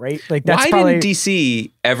America, right? Like that's didn't DC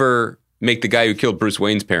ever make the guy who killed Bruce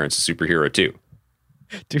Wayne's parents a superhero too?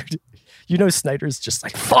 Dude, you know Snyder's just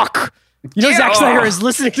like fuck. You know Zack Snyder is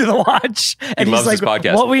listening to The Watch and he's like,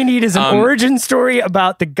 what we need is an origin story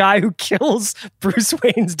about the guy who kills Bruce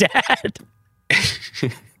Wayne's dad.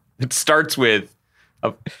 It starts with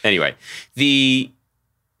anyway,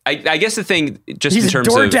 I guess the thing, just he's in terms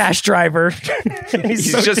a DoorDash driver.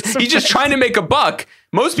 he's just trying to make a buck.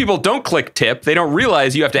 Most people don't click tip. They don't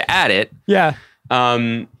realize you have to add it. Yeah.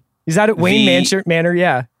 He's out at Wayne Manor.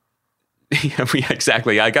 Yeah. Yeah,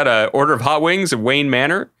 exactly. I got an order of hot wings at Wayne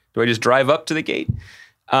Manor. Do I just drive up to the gate?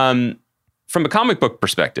 From a comic book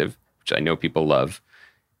perspective, which I know people love,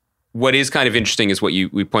 what is kind of interesting is what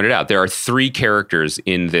we pointed out. There are 3 characters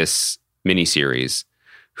in this miniseries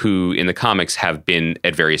who in the comics have been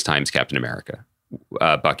at various times Captain America,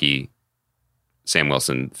 Bucky, Sam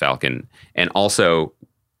Wilson, Falcon, and also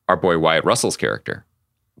our boy Wyatt Russell's character.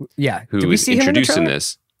 Yeah. Who is introduced in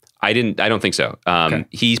this. I don't think so. Okay.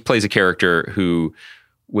 He plays a character who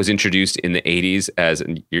was introduced in the 80s as,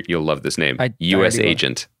 and you'll love this name, U.S.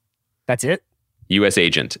 Agent. That's it? U.S.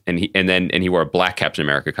 Agent. And he wore a black Captain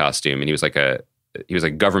America costume, and he was like a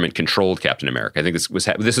government-controlled Captain America. I think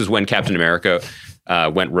this is when Captain America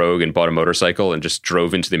went rogue and bought a motorcycle and just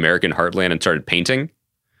drove into the American heartland and started painting.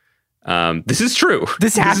 This is true.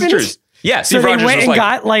 This happened? Is true. Yeah. So they went and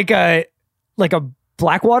got like a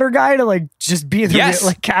Blackwater guy to like just be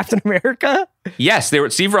like Captain America? Yes.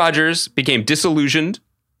 Steve Rogers became disillusioned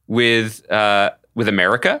with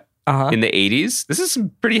America in the 80s. This is some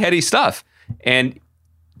pretty heady stuff. And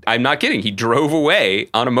I'm not kidding. He drove away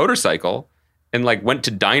on a motorcycle and like went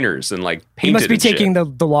to diners and like painted. He must be taking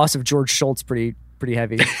the loss of George Schultz pretty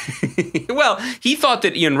heavy. Well, he thought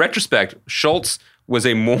that in retrospect, Schultz was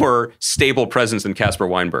a more stable presence than Caspar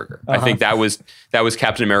Weinberger. I think that was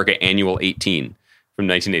Captain America Annual 18 from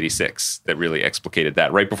 1986 that really explicated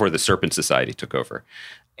that right before the Serpent Society took over.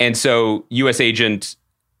 And so U.S. Agent,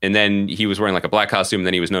 and then he was wearing like a black costume, and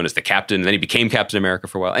then he was known as the Captain, and then he became Captain America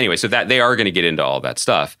for a while. Anyway, so that they are going to get into all that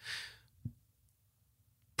stuff.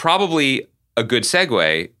 Probably a good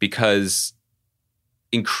segue, because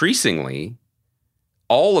increasingly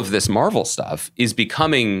all of this Marvel stuff is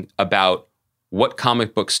becoming about what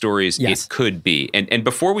comic book stories it could be. And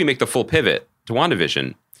before we make the full pivot to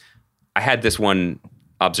WandaVision, I had this one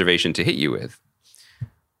observation to hit you with,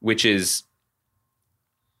 which is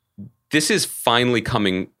this is finally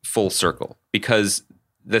coming full circle, because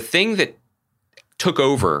the thing that took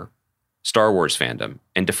over Star Wars fandom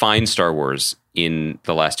and defined Star Wars in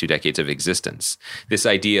the last 2 decades of existence, this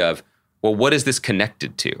idea of, well, what is this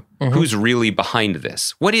connected to? Mm-hmm. Who's really behind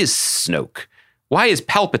this? What is Snoke? Why is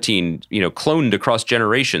Palpatine, cloned across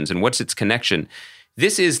generations, and what's its connection?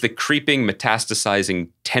 This is the creeping, metastasizing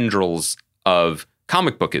tendrils of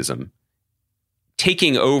comic bookism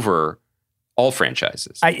taking over all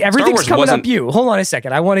franchises. Everything's coming up you. Hold on a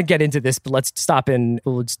second. I want to get into this, but let's stop and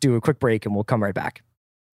let's do a quick break and we'll come right back.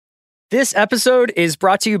 This episode is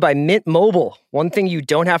brought to you by Mint Mobile. One thing you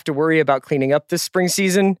don't have to worry about cleaning up this spring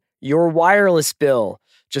season, your wireless bill.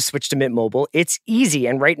 Just switch to Mint Mobile. It's easy,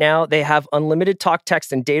 and right now they have unlimited talk,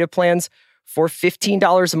 text, and data plans for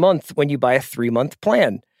 $15 a month when you buy a 3-month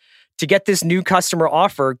plan. To get this new customer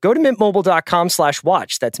offer, go to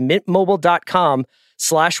mintmobile.com/watch. That's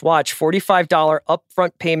mintmobile.com/watch. $45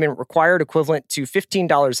 upfront payment required, equivalent to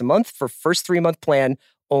 $15 a month for first 3-month plan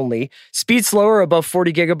only. Speed slower above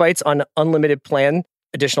 40 gigabytes on unlimited plan.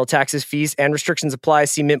 Additional taxes, fees, and restrictions apply.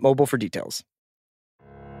 See Mint Mobile for details.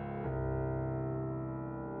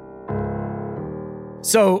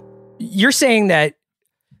 So you're saying that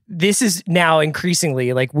this is now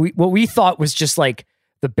increasingly like what we thought was just like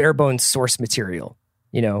the bare bones source material,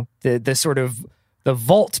 you know, the sort of the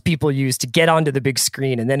vault people use to get onto the big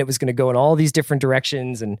screen. And then it was going to go in all these different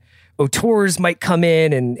directions, and auteurs might come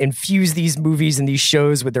in and infuse these movies and these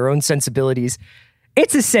shows with their own sensibilities.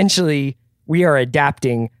 It's essentially, we are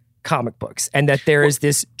adapting comic books, and that there is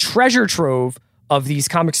this treasure trove of these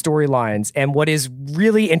comic storylines. And what is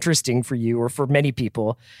really interesting for you, or for many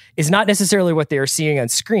people, is not necessarily what they are seeing on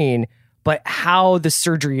screen, but how the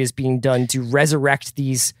surgery is being done to resurrect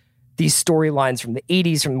these storylines from the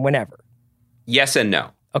 80s, from whenever. Yes and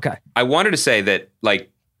no. Okay. I wanted to say that,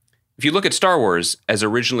 like, if you look at Star Wars as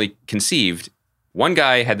originally conceived, one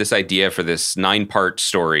guy had this idea for this 9-part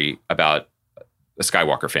story about a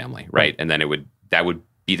Skywalker family, right? And then that would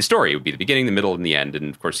be the story. It would be the beginning, the middle, and the end. And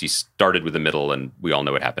of course, he started with the middle, and we all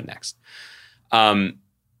know what happened next.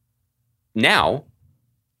 Now,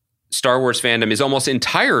 Star Wars fandom is almost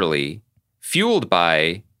entirely fueled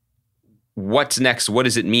by what's next, what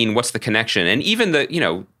does it mean, what's the connection, and even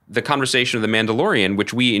the conversation of The Mandalorian,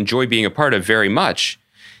 which we enjoy being a part of very much,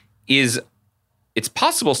 it's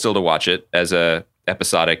possible still to watch it as a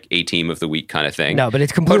episodic A-Team of the week kind of thing. No, but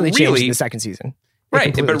it's completely changed in the second season.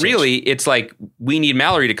 Right, but really, it's like we need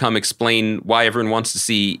Mallory to come explain why everyone wants to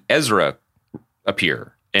see Ezra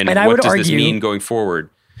appear, and what does this mean going forward.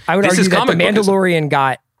 I would argue that The Mandalorian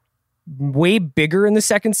got way bigger in the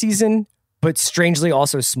second season, but strangely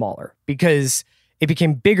also smaller, because it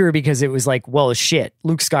became bigger because it was like, well, shit,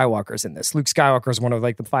 Luke Skywalker's in this. Luke Skywalker is one of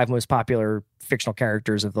like the 5 most popular fictional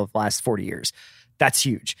characters of the last 40 years. That's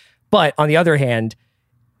huge. But on the other hand,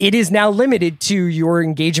 it is now limited to your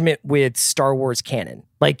engagement with Star Wars canon.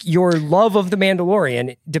 Like, your love of The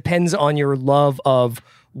Mandalorian depends on your love of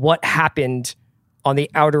what happened on the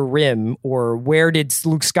Outer Rim, or where did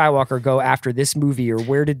Luke Skywalker go after this movie, or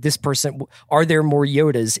where did this person, are there more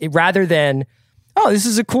Yodas, rather than, oh, this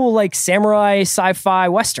is a cool like samurai sci-fi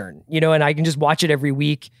Western, and I can just watch it every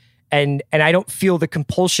week, and I don't feel the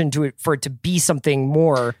compulsion for it to be something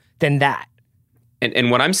more than that.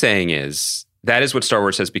 And what I'm saying is, that is what Star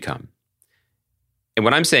Wars has become. And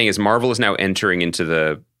what I'm saying is, Marvel is now entering into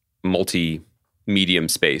the multi-medium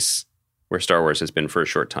space where Star Wars has been for a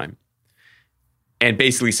short time, and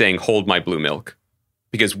basically saying, hold my blue milk,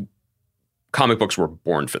 because comic books were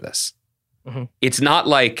born for this. Mm-hmm. It's not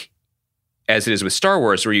like, as it is with Star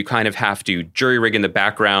Wars, where you kind of have to jury-rig in the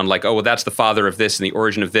background, like, oh, well, that's the father of this and the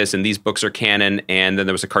origin of this, and these books are canon, and then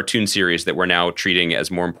there was a cartoon series that we're now treating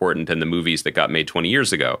as more important than the movies that got made 20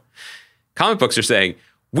 years ago. Comic books are saying,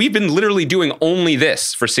 we've been literally doing only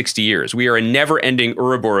this for 60 years. We are a never-ending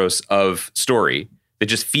Ouroboros of story that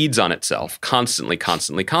just feeds on itself constantly,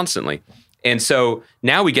 constantly, constantly. And so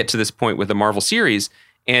now we get to this point with the Marvel series,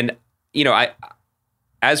 and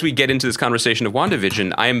as we get into this conversation of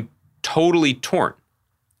WandaVision, I am totally torn,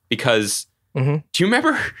 because do you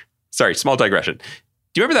remember? Sorry, small digression.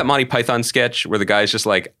 Do you remember that Monty Python sketch where the guy's just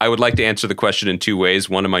like, I would like to answer the question in 2 ways,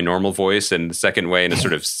 one in my normal voice and the second way in a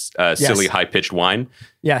sort of silly, high-pitched whine?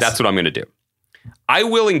 Yes. That's what I'm going to do. I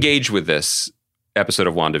will engage with this episode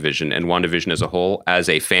of WandaVision and WandaVision as a whole as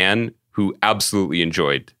a fan who absolutely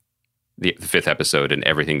enjoyed the 5th episode and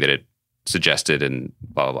everything that it suggested and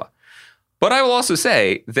blah, blah, blah. But I will also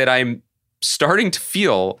say that I'm starting to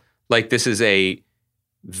feel like this is a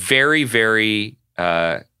very, very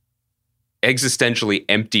existentially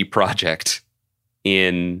empty project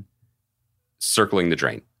in circling the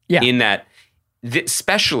drain. Yeah. In that,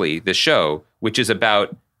 especially the show, which is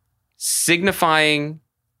about signifying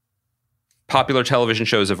popular television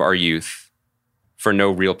shows of our youth for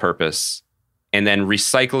no real purpose, and then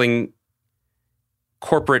recycling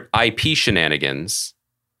corporate IP shenanigans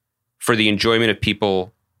for the enjoyment of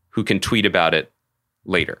people who can tweet about it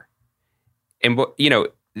later. And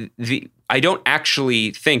I don't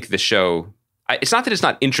actually think the show, it's not that it's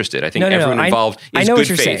not interested. I think No, everyone involved I is know good what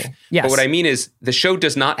you're faith. saying. Yes. But what I mean is the show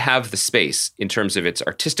does not have the space in terms of its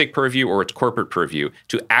artistic purview or its corporate purview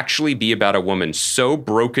to actually be about a woman so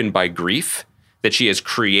broken by grief that she has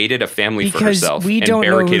created a family for herself we and don't know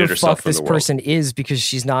who barricaded the herself fuck from this the world. person is, because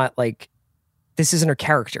she's not like, this isn't her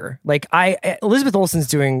character. Like Elizabeth Olsen's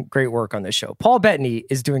doing great work on this show. Paul Bettany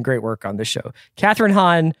is doing great work on this show. Catherine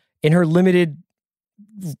Hahn, in her limited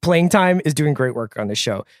playing time, is doing great work on this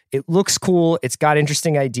show. It looks cool. It's got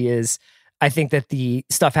interesting ideas. I think that the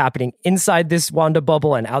stuff happening inside this Wanda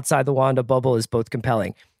bubble and outside the Wanda bubble is both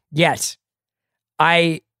compelling. Yet,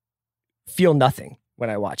 I feel nothing when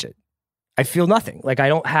I watch it. I feel nothing. Like, I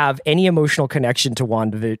don't have any emotional connection to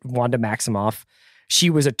Wanda Maximoff. She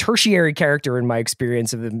was a tertiary character in my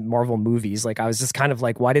experience of the Marvel movies. Like, I was just kind of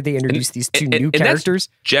like, why did they introduce these two new characters?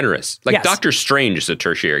 That's generous. Like, Yes. Doctor Strange is a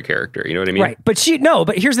tertiary character. You know what I mean? Right. But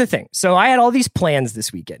here's the thing. So I had all these plans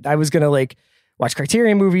this weekend. I was going to like watch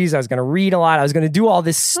Criterion movies. I was going to read a lot. I was going to do all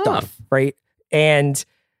this stuff. Right. And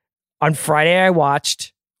on Friday, I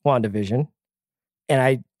watched WandaVision.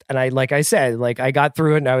 And I, like I said, like I got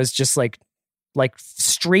through it and I was just like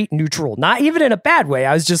straight neutral, not even in a bad way.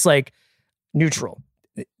 I was just like neutral.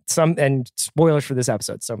 And spoilers for this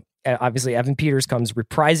episode. So obviously Evan Peters comes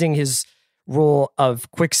reprising his role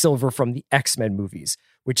of Quicksilver from the X-Men movies,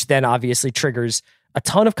 which then obviously triggers a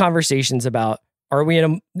ton of conversations about,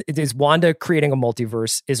 is Wanda creating a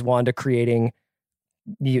multiverse? Is Wanda creating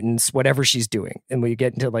mutants? Whatever she's doing. And we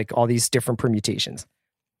get into like all these different permutations.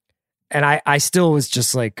 And I still was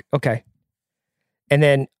just like, okay. And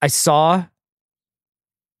then I saw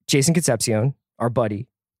Jason Concepcion, our buddy,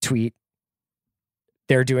 tweet,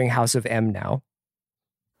 they're doing House of M now.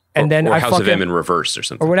 And then or House of M in reverse or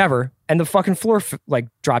something. Or whatever. And the fucking floor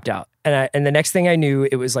dropped out. And the next thing I knew,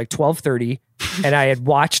 it was like 12:30 and I had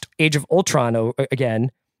watched Age of Ultron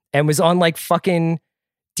again and was on like fucking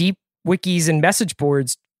deep wikis and message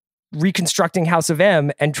boards reconstructing House of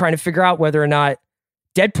M and trying to figure out whether or not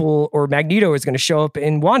Deadpool or Magneto is going to show up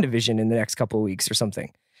in WandaVision in the next couple of weeks or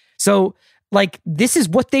something. So like, this is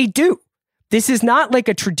what they do. This is not like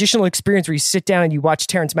a traditional experience where you sit down and you watch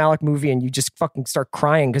Terrence Malick movie and you just fucking start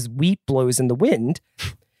crying because wheat blows in the wind.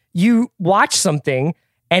 You watch something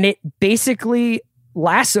and it basically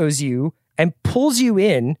lassos you and pulls you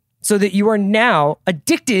in so that you are now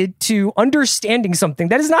addicted to understanding something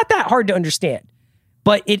that is not that hard to understand,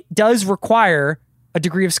 but it does require a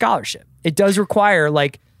degree of scholarship. It does require,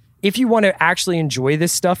 like, if you want to actually enjoy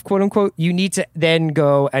this stuff, quote unquote, you need to then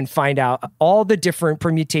go and find out all the different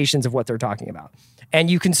permutations of what they're talking about.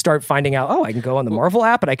 And you can start finding out, I can go on the Marvel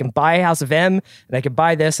app and I can buy House of M and I can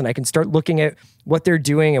buy this and I can start looking at what they're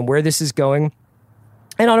doing and where this is going.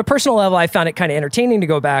 And on a personal level, I found it kind of entertaining to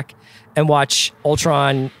go back and watch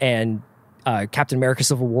Ultron and Captain America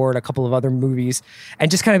Civil War and a couple of other movies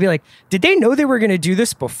and just kind of be like, did they know they were going to do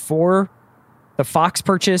this before the Fox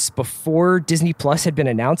purchase, before Disney Plus had been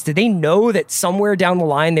announced? Did they know that somewhere down the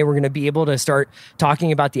line they were going to be able to start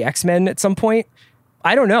talking about the X-Men at some point?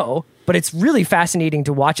 I don't know, but it's really fascinating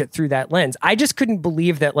to watch it through that lens. I just couldn't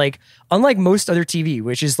believe that, like, unlike most other TV,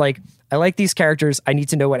 which is like, I like these characters, I need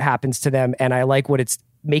to know what happens to them, and I like what it's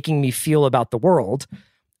making me feel about the world.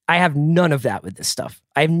 I have none of that with this stuff.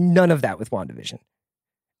 I have none of that with WandaVision.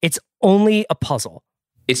 It's only a puzzle.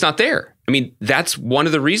 It's not there. I mean, that's one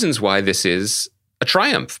of the reasons why this is a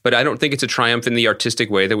triumph, but I don't think it's a triumph in the artistic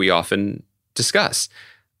way that we often discuss.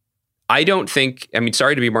 I don't think, I mean,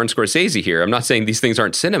 sorry to be Martin Scorsese here. I'm not saying these things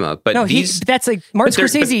aren't cinema, but no, that's like Martin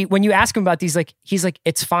Scorsese, when you ask him about these, like, he's like,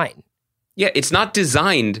 it's fine. Yeah, it's not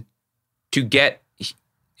designed to get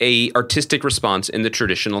a artistic response in the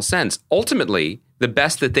traditional sense. Ultimately, the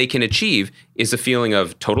best that they can achieve is a feeling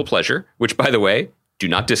of total pleasure, which, by the way, do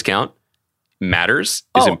not discount. Matters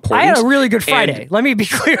is important. I had a really good Friday. Let me be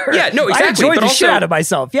clear. Yeah, no, exactly. I enjoyed the shit out of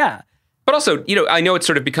myself. Yeah. But also, I know it's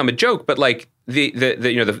sort of become a joke, but like the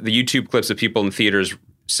YouTube clips of people in theaters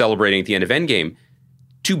celebrating at the end of Endgame,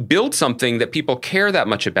 to build something that people care that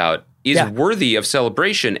much about is worthy of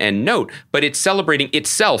celebration and note, but it's celebrating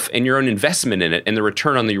itself and your own investment in it and the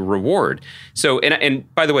return on the reward. So,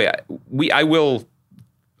 and by the way,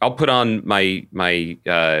 I'll put on my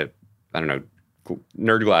I don't know,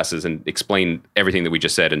 nerd glasses and explain everything that we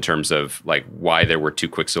just said in terms of like why there were two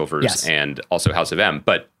Quicksilvers and also House of M,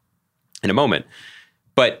 but in a moment.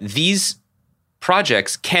 But these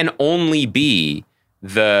projects can only be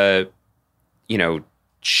the,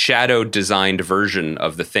 shadow designed version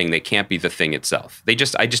of the thing. They can't be the thing itself. I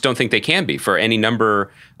just don't think they can be for any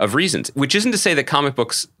number of reasons, which isn't to say that comic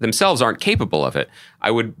books themselves aren't capable of it.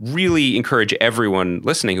 I would really encourage everyone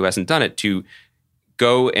listening who hasn't done it to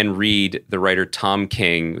go and read the writer Tom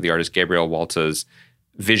King, the artist Gabriel Walta's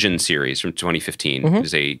Vision series from 2015. It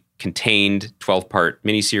is a contained 12-part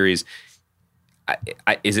miniseries.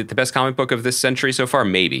 Is it the best comic book of this century so far?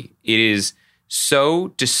 Maybe. It is so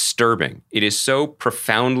disturbing. It is so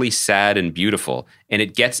profoundly sad and beautiful. And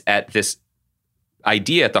it gets at this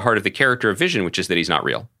idea at the heart of the character of Vision, which is that he's not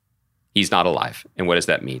real. He's not alive. And what does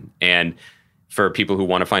that mean? And for people who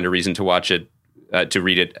want to find a reason to watch it, to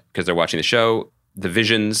read it because they're watching the show, the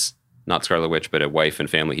Visions, not Scarlet Witch, but a wife and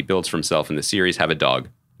family he builds for himself in the series, have a dog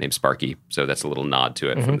named Sparky. So that's a little nod to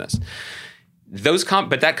it from this.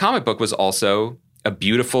 But that comic book was also a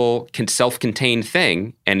beautiful, self-contained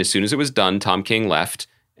thing. And as soon as it was done, Tom King left.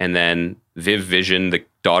 And then Viv Vision, the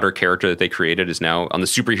daughter character that they created, is now on the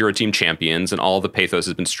superhero team Champions, and all the pathos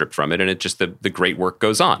has been stripped from it. And it just, the great work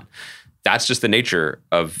goes on. That's just the nature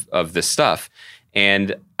of this stuff.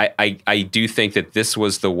 And I do think that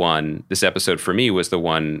this episode for me was the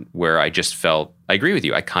one where I just felt, I agree with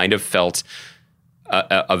you. I kind of felt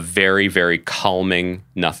a very, very calming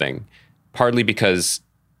nothing, partly because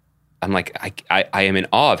I'm like, I am in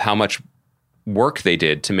awe of how much work they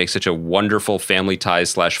did to make such a wonderful Family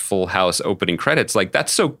Ties / Full House opening credits. Like,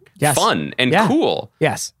 that's so fun and cool.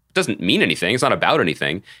 Yes. It doesn't mean anything. It's not about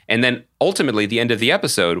anything. And then ultimately, the end of the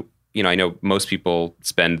episode, I know most people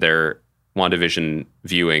spend their WandaVision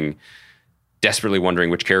viewing desperately wondering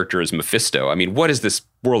which character is Mephisto. I mean, what is this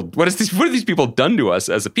world? What have these people done to us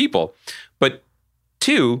as a people? But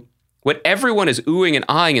two, what everyone is oohing and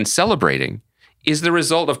eyeing and celebrating is the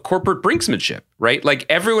result of corporate brinksmanship, right? Like,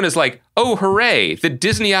 everyone is like, oh, hooray, the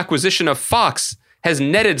Disney acquisition of Fox has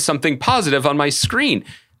netted something positive on my screen.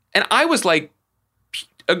 And I was like,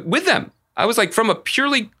 with them. I was like, from a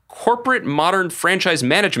purely corporate modern franchise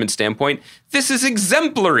management standpoint, this is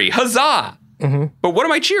exemplary. Huzzah. But what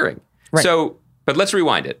am I cheering? Right. So, but let's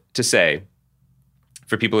rewind it to say,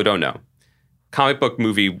 for people who don't know, comic book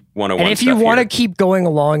movie 101. And if you want to keep going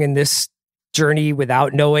along in this journey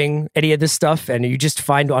without knowing any of this stuff, and you just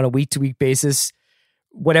find on a week-to-week basis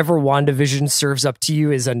whatever WandaVision serves up to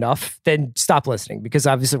you is enough, then stop listening, because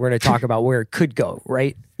obviously we're going to talk about where it could go,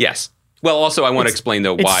 right? Yes. Well, also, I want to explain,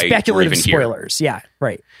 though, why we're even spoilers. here. Yeah,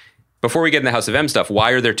 right. Before we get in the House of M stuff,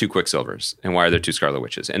 why are there two Quicksilvers and why are there two Scarlet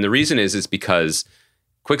Witches? And the reason is because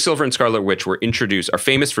Quicksilver and Scarlet Witch are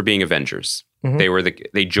famous for being Avengers.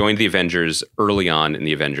 They joined the Avengers early on in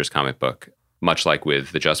the Avengers comic book, much like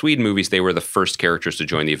with the Joss Whedon movies. They were the first characters to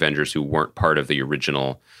join the Avengers who weren't part of the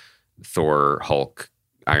original Thor, Hulk,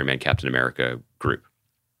 Iron Man, Captain America group.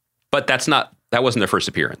 But that wasn't their first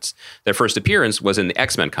appearance. Their first appearance was in the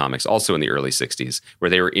X-Men comics, also in the early 60s, where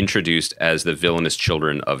they were introduced as the villainous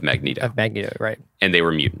children of Magneto. Right. And they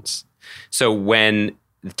were mutants. So when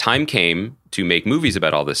the time came to make movies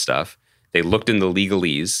about all this stuff, they looked in the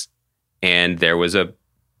legalese, and there was a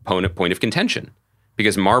point of contention.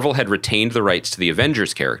 Because Marvel had retained the rights to the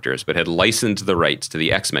Avengers characters, but had licensed the rights to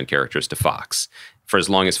the X-Men characters to Fox. For as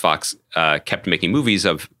long as Fox kept making movies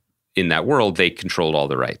in that world, they controlled all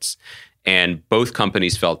the rights. And both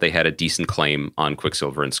companies felt they had a decent claim on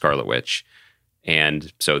Quicksilver and Scarlet Witch.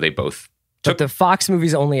 And so they both took... But the Fox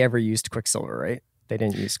movies only ever used Quicksilver, right? They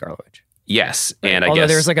didn't use Scarlet Witch. Yes. Right. And Although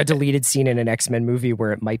there's like a deleted scene in an X-Men movie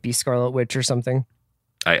where it might be Scarlet Witch or something.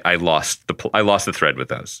 I lost the thread with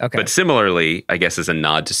those. Okay. But similarly, I guess as a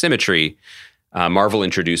nod to symmetry, Marvel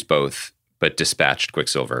introduced both, but dispatched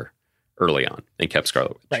Quicksilver early on and kept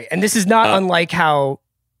Scarlet Witch. Right. And this is not unlike how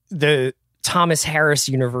the Thomas Harris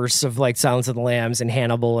universe of like Silence of the Lambs and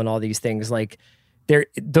Hannibal and all these things, like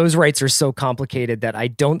those rights are so complicated that I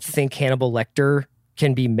don't think Hannibal Lecter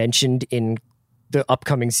can be mentioned in the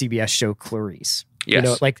upcoming CBS show Clarice.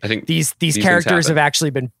 Yes. I think these characters have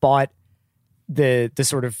actually been bought. The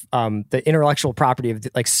sort of the intellectual property of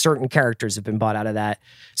like certain characters have been bought out of that.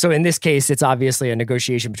 So in this case, it's obviously a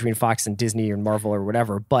negotiation between Fox and Disney or Marvel or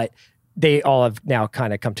whatever, but they all have now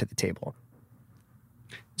kind of come to the table.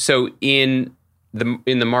 So in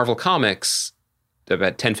the Marvel comics,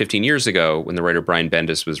 about 10, 15 years ago, when the writer Brian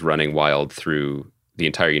Bendis was running wild through the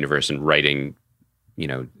entire universe and writing,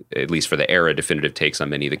 at least for the era, definitive takes on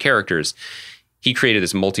many of the characters, he created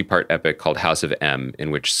this multi-part epic called House of M,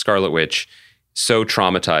 in which Scarlet Witch, so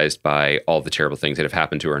traumatized by all the terrible things that have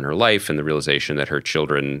happened to her in her life and the realization that her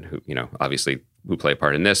children, who, obviously who play a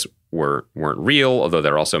part in this, weren't real, although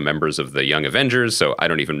they're also members of the Young Avengers, so I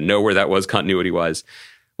don't even know where that was continuity-wise,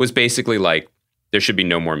 was basically like, there should be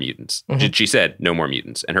no more mutants. She said, no more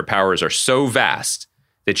mutants. And her powers are so vast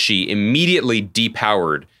that she immediately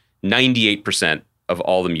depowered 98% of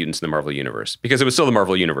all the mutants in the Marvel Universe. Because it was still the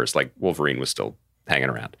Marvel Universe, like Wolverine was still hanging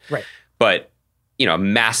around. Right. But, a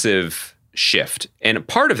massive shift. And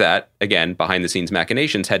part of that, again, behind the scenes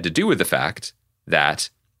machinations, had to do with the fact that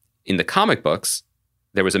in the comic books,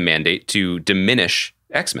 there was a mandate to diminish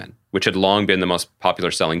X-Men, which had long been the most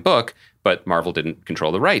popular selling book, but Marvel didn't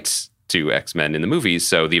control the rights to X-Men in the movies,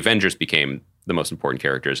 so the Avengers became the most important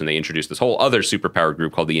characters, and they introduced this whole other superpowered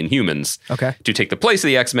group called the Inhumans to take the place of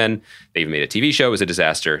the X-Men. They even made a TV show. It was a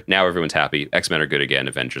disaster. Now everyone's happy. X-Men are good again.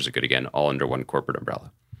 Avengers are good again, all under one corporate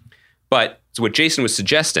umbrella. But so what Jason was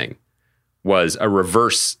suggesting was a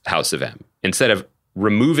reverse House of M. Instead of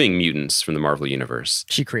removing mutants from the Marvel Universe,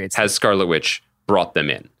 she creates has Scarlet Witch brought them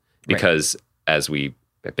in. Because, as we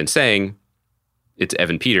have been saying, it's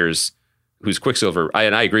Evan Peters, whose Quicksilver,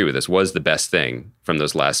 and I agree with this, was the best thing from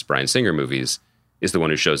those last Bryan Singer movies, is the one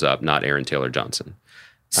who shows up, not Aaron Taylor Johnson.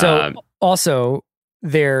 So also,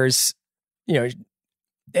 there's,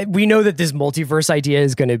 we know that this multiverse idea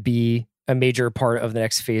is going to be a major part of the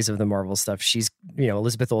next phase of the Marvel stuff. She's,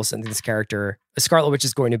 Elizabeth Olsen, this character, Scarlet Witch,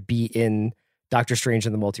 is going to be in Doctor Strange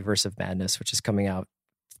in the Multiverse of Madness, which is coming out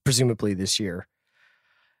presumably this year.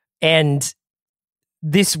 And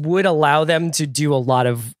this would allow them to do a lot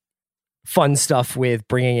of fun stuff with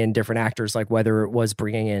bringing in different actors, like whether it was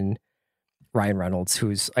bringing in Ryan Reynolds,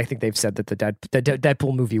 who's, I think they've said that the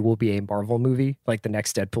Deadpool movie will be a Marvel movie, like the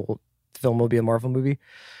next Deadpool film will be a Marvel movie.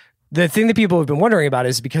 The thing that people have been wondering about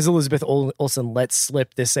is because Elizabeth Olsen let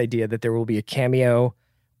slip this idea that there will be a cameo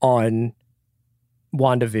on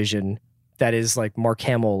WandaVision that is like Mark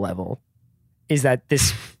Hamill level, is that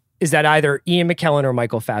either Ian McKellen or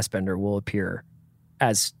Michael Fassbender will appear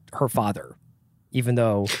as her father, even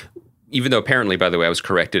though apparently, by the way, I was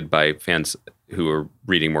corrected by fans who are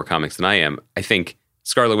reading more comics than I am. I think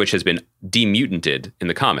Scarlet Witch has been demutanted in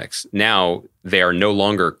the comics. Now they are no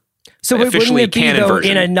longer officially canon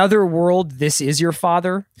version. In another world, this is your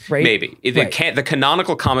father, right? Maybe. The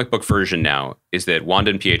canonical comic book version now is that Wanda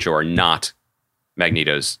and Pietro are not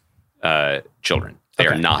Magneto's children. They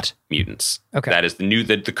are not mutants. Okay. That is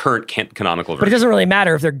the current canonical version. But it doesn't really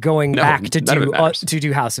matter if they're going back to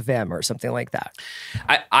do House of M or something like that.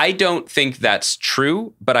 I don't think that's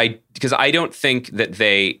true, because I don't think that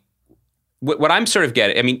they... What I'm sort of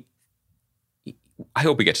getting... I mean, I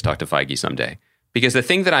hope we get to talk to Feige someday. Because the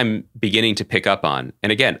thing that I'm beginning to pick up on,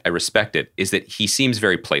 and again, I respect it, is that he seems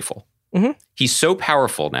very playful. Mm-hmm. He's so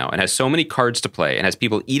powerful now and has so many cards to play and has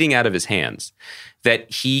people eating out of his hands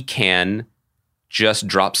that he can just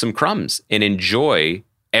drop some crumbs and enjoy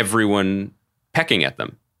everyone pecking at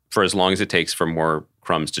them for as long as it takes for more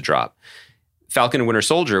crumbs to drop. Falcon and Winter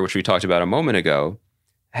Soldier, which we talked about a moment ago,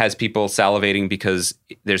 has people salivating because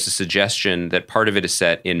there's a suggestion that part of it is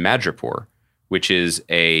set in Madripoor, which is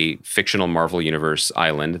a fictional Marvel Universe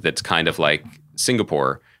island that's kind of like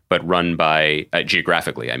Singapore, but run by,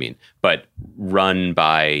 geographically, but run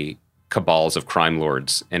by cabals of crime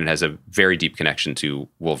lords. And it has a very deep connection to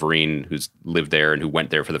Wolverine, who's lived there and who went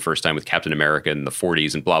there for the first time with Captain America in the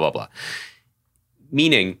 40s and blah, blah, blah.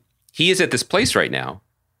 Meaning, he is at this place right now.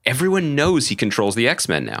 Everyone knows he controls the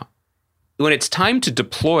X-Men now. When it's time to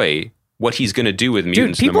deploy what he's going to do with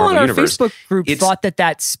mutants in the Marvel Universe. People on our Facebook group thought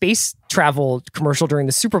that space travel commercial during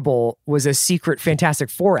the Super Bowl was a secret Fantastic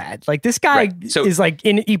Four ad. Like, this guy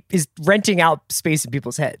is renting out space in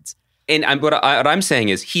people's heads. And what I'm saying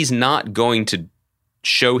is he's not going to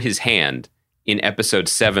show his hand in episode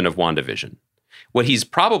 7 of WandaVision. What he's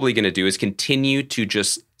probably going to do is continue to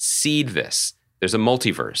just seed this. There's a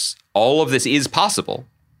multiverse. All of this is possible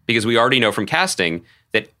because we already know from casting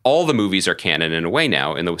that all the movies are canon in a way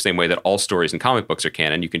now, in the same way that all stories and comic books are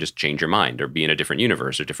canon. You can just change your mind or be in a different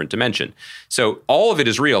universe or different dimension. So all of it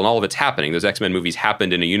is real and all of it's happening. Those X-Men movies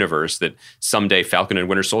happened in a universe that someday Falcon and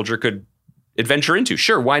Winter Soldier could adventure into.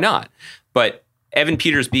 Sure, why not? But Evan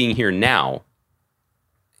Peters being here now,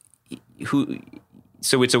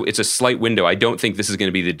 so it's a slight window. I don't think this is going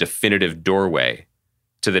to be the definitive doorway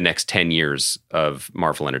to the next 10 years of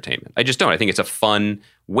Marvel entertainment. I just don't. I think it's a fun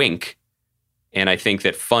wink. And I think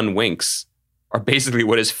that fun winks are basically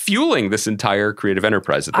what is fueling this entire creative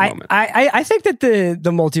enterprise at the moment. I think that the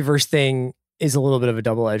multiverse thing is a little bit of a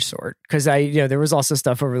double-edged sword, because there was also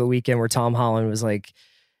stuff over the weekend where Tom Holland was like,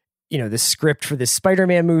 the script for this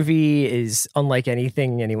Spider-Man movie is unlike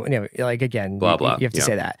anything anyone, again, blah, blah. You have to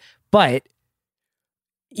say that. But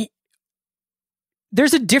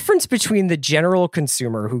there's a difference between the general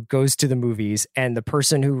consumer who goes to the movies and the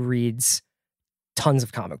person who reads tons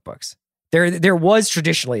of comic books. There was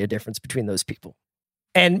traditionally a difference between those people.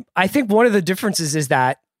 And I think one of the differences is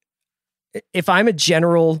that if I'm a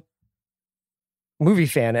general movie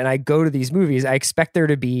fan and I go to these movies, I expect there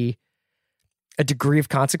to be a degree of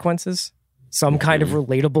consequences, some kind of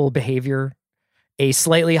relatable behavior, a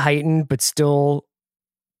slightly heightened but still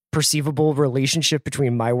perceivable relationship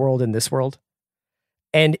between my world and this world.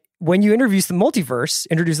 And when you introduce the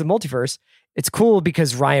multiverse, it's cool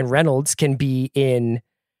because Ryan Reynolds can be in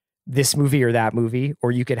this movie or that movie,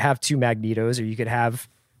 or you could have two Magnetos, or you could have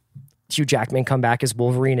Hugh Jackman come back as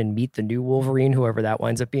Wolverine and meet the new Wolverine, whoever that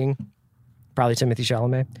winds up being. Probably Timothée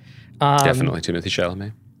Chalamet. Definitely Timothée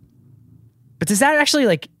Chalamet. But does that actually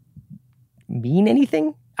like mean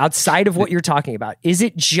anything outside of what you're talking about? Is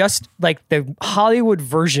it just like the Hollywood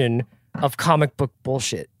version of comic book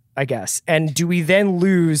bullshit, I guess? And do we then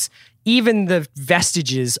lose even the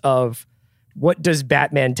vestiges of what does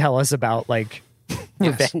Batman tell us about like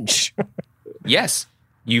revenge? Yes,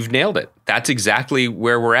 you've nailed it. That's exactly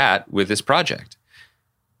where we're at with this project.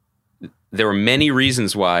 There were many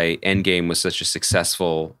reasons why Endgame was such a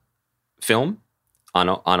successful film on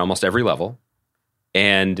almost every level.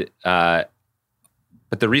 And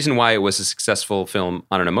but the reason why it was a successful film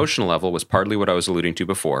on an emotional level was partly what I was alluding to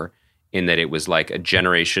before, in that it was like a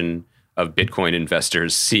generation of Bitcoin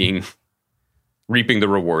investors reaping the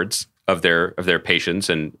rewards of their patience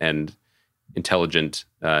and intelligent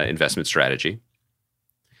investment strategy.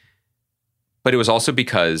 But it was also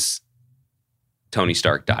because Tony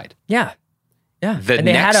Stark died. Yeah. And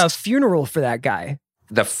they had a funeral for that guy.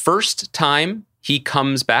 The first time he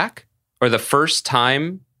comes back, or the first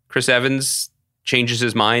time Chris Evans changes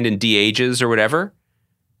his mind and de-ages or whatever,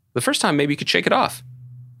 the first time maybe you could shake it off.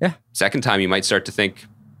 Yeah. Second time you might start to think,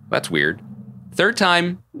 that's weird. Third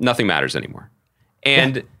time, nothing matters anymore.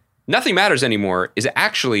 And nothing matters anymore is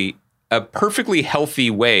actually a perfectly healthy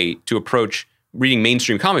way to approach reading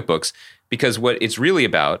mainstream comic books, because what it's really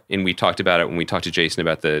about, and we talked about it when we talked to Jason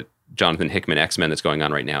about the Jonathan Hickman X-Men that's going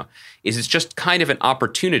on right now, is it's just kind of an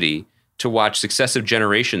opportunity to watch successive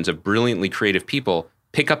generations of brilliantly creative people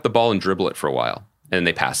pick up the ball and dribble it for a while, and then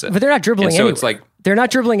they pass it. But they're not dribbling and so anywhere. It's like, they're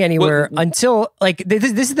not dribbling anywhere until, like, this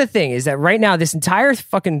is the thing, is that right now, this entire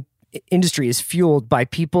fucking industry is fueled by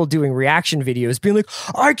people doing reaction videos being like,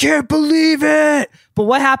 I can't believe it. But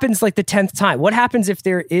what happens like the 10th time? What happens if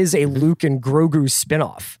there is a Luke and Grogu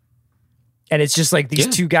spinoff? And it's just like these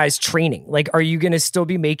two guys training. Like, are you going to still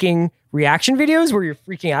be making reaction videos where you're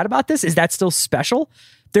freaking out about this? Is that still special?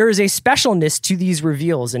 There is a specialness to these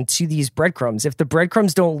reveals and to these breadcrumbs. If the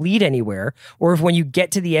breadcrumbs don't lead anywhere, or if when you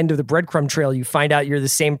get to the end of the breadcrumb trail, you find out you're the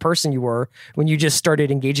same person you were when you just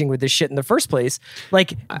started engaging with this shit in the first place,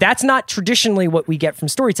 like that's not traditionally what we get from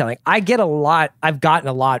storytelling. I've gotten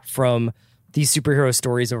a lot from these superhero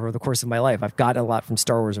stories over the course of my life. I've gotten a lot from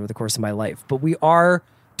Star Wars over the course of my life, but we are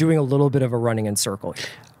doing a little bit of a running in circle here.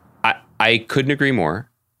 I couldn't agree more.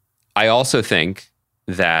 I also think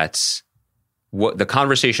that what the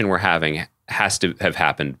conversation we're having has to have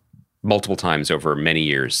happened multiple times over many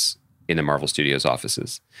years in the Marvel Studios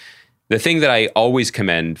offices. The thing that I always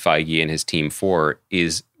commend Feige and his team for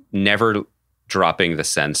is never dropping the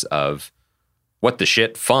sense of what the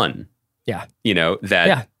shit fun. Yeah.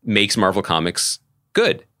 That makes Marvel Comics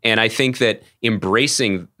good. And I think that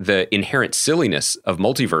embracing the inherent silliness of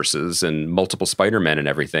multiverses and multiple Spider-Men and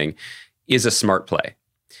everything is a smart play.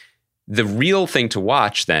 The real thing to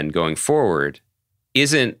watch then going forward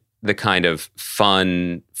isn't the kind of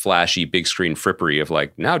fun, flashy, big screen frippery of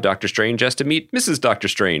like, now Doctor Strange has to meet Mrs. Doctor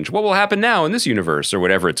Strange. What will happen now in this universe or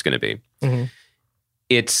whatever it's going to be? Mm-hmm.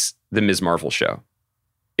 It's the Ms. Marvel show.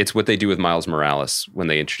 It's what they do with Miles Morales when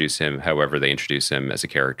they introduce him, however they introduce him as a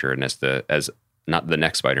character and as not the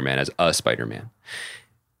next Spider-Man, as a Spider-Man.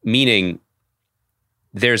 Meaning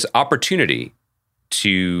there's opportunity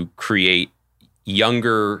to create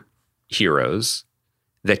younger heroes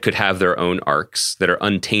that could have their own arcs that are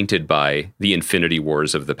untainted by the Infinity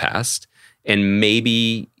Wars of the past and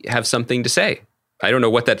maybe have something to say. I don't know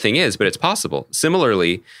what that thing is, but it's possible.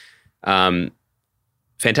 Similarly,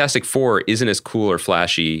 Fantastic Four isn't as cool or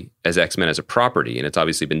flashy as X-Men as a property, and it's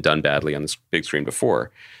obviously been done badly on this big screen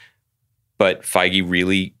before. But Feige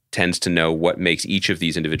really tends to know what makes each of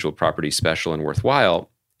these individual properties special and worthwhile.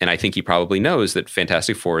 And I think he probably knows that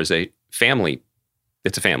Fantastic Four is a family.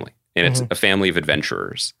 It's a family. And it's a family of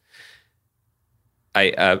adventurers.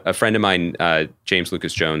 A friend of mine, James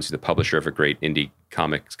Lucas Jones, the publisher of a great indie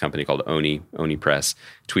comics company called Oni Press,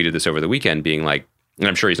 tweeted this over the weekend being like, and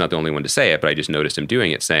I'm sure he's not the only one to say it, but I just noticed him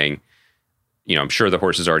doing it, saying, I'm sure the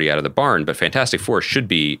horse is already out of the barn, but Fantastic Four should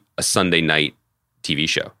be a Sunday night TV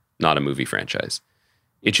show, not a movie franchise.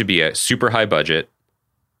 It should be a super high budget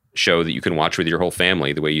show that you can watch with your whole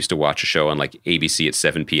family the way you used to watch a show on like ABC at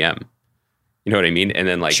 7 p.m. You know what I mean? And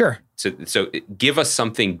then like, sure. So give us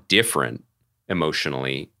something different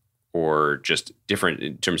emotionally or just different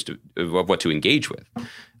in terms of what to engage with.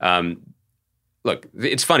 Look,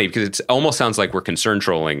 it's funny because it almost sounds like we're concern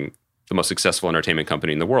trolling the most successful entertainment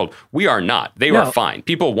company in the world. We are not. They are fine.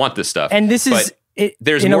 People want this stuff. And this is,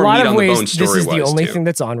 there's in more a lot meat of on the ways, bone this is the story-wise, only too. thing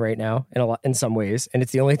that's on right now in some ways. And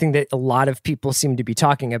it's the only thing that a lot of people seem to be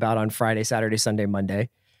talking about on Friday, Saturday, Sunday, Monday.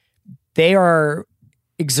 They are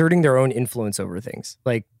exerting their own influence over things.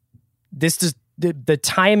 Like this is the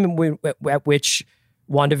time at which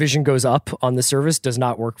WandaVision goes up on the service does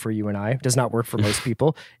not work for you and I, does not work for most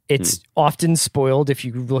people. It's often spoiled. If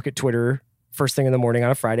you look at Twitter first thing in the morning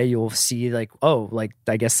on a Friday, you'll see like, oh, like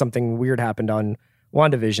I guess something weird happened on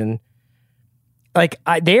WandaVision. Like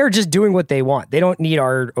they are just doing what they want. They don't need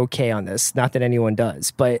our okay on this. Not that anyone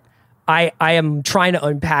does, but I am trying to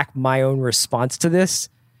unpack my own response to this.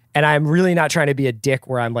 And I'm really not trying to be a dick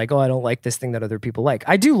where I'm like, oh, I don't like this thing that other people like.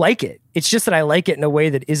 I do like it. It's just that I like it in a way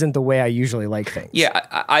that isn't the way I usually like things. Yeah,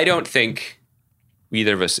 I don't think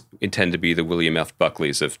either of us intend to be the William F.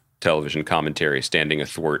 Buckleys of television commentary, standing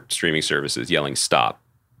athwart streaming services, yelling stop.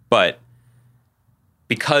 But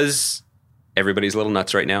because everybody's a little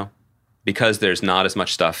nuts right now, because there's not as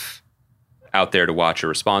much stuff out there to watch or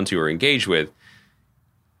respond to or engage with,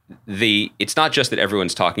 it's not just that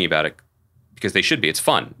everyone's talking about it because they should be. It's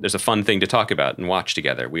fun. There's a fun thing to talk about and watch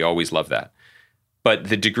together. We always love that. But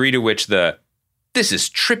the degree to which this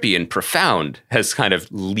is trippy and profound has kind of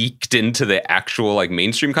leaked into the actual like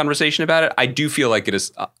mainstream conversation about it, I do feel like it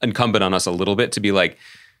is incumbent on us a little bit to be like,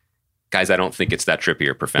 guys, I don't think it's that trippy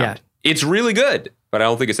or profound. Yeah. It's really good, but I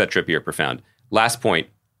don't think it's that trippy or profound. Last point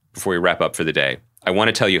before we wrap up for the day. I want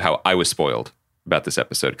to tell you how I was spoiled about this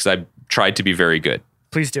episode because I tried to be very good.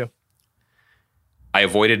 Please do. I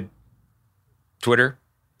avoided Twitter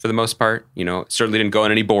for the most part. Certainly didn't go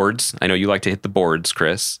on any boards. I know you like to hit the boards,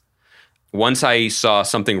 Chris. Once I saw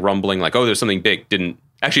something rumbling like, oh, there's something big,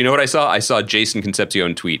 actually, you know what I saw? I saw Jason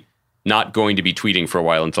Concepcion tweet, not going to be tweeting for a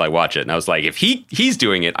while until I watch it. And I was like, if he's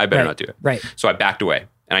doing it, I better not do it. Right. So I backed away.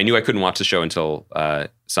 And I knew I couldn't watch the show until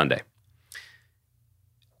Sunday.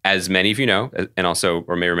 As many of you know, and also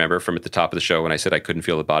or may remember from at the top of the show when I said I couldn't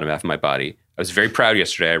feel the bottom half of my body, I was very proud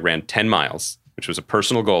yesterday. I ran 10 miles, which was a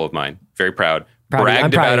personal goal of mine. Very proud.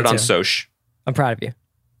 Bragged about it on Soch. I'm proud of you.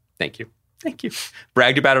 Thank you.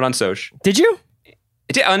 Bragged about it on Soch. Did you?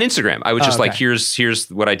 On Instagram. I was just like, here's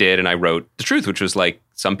what I did. And I wrote the truth, which was like,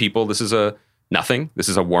 some people, this is a nothing. This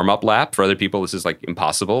is a warm-up lap. For other people, this is like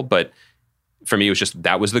impossible. But for me, it was just,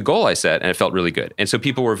 that was the goal I set. And it felt really good. And so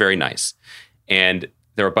people were very nice. And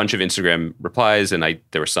there were a bunch of Instagram replies. And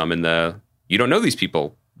there were some in the, you don't know these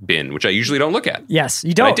people bin, which I usually don't look at. Yes,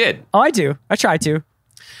 you don't. But I did. Oh, I do. I try to.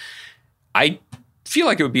 I feel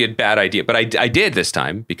like it would be a bad idea, but I did this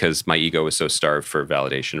time because my ego was so starved for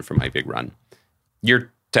validation from my big run.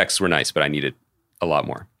 Your texts were nice, but I needed a lot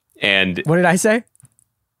more. And what did I say?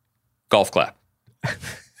 Golf clap.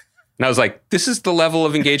 And I was like, this is the level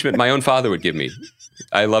of engagement my own father would give me.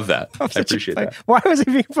 I love that. I appreciate that. Why was I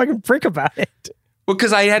being a fucking prick about it? Well,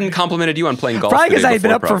 because I hadn't complimented you on playing golf. Probably because I had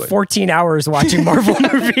been up for 14 hours watching Marvel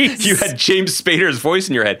movies. You had James Spader's voice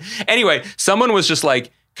in your head. Anyway, someone was just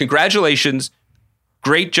like, congratulations.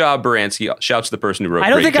 Great job, Baranski. Shouts to the person who wrote. I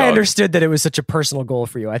don't think I understood that it was such a personal goal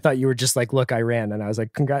for you. I thought you were just like, look, I ran. And I was like,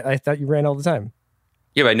 I thought you ran all the time.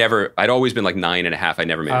 Yeah, but I'd always been like 9.5. I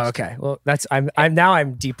never made it. Oh, okay. Well,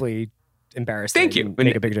 I'm deeply embarrassed. Thank you.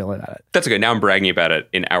 Make a big deal about it. That's okay. Now I'm bragging about it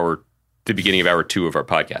in the beginning of hour 2 of our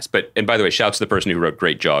podcast. And by the way, shouts to the person who wrote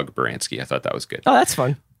great jog, Baranski. I thought that was good. Oh, that's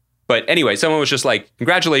fun. But anyway, someone was just like,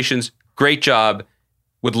 congratulations. Great job.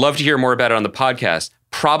 Would love to hear more about it on the podcast.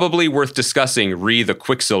 Probably worth discussing the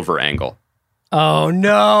Quicksilver angle. Oh,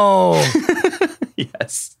 no.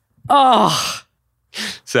 Yes. Oh.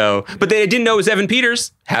 So, but they didn't know it was Evan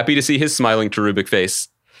Peters. Happy to see his smiling cherubic face.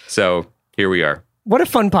 So here we are. What a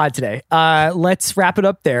fun pod today. Let's wrap it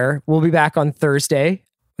up there. We'll be back on Thursday.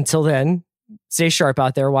 Until then, stay sharp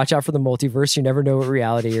out there. Watch out for the multiverse. You never know what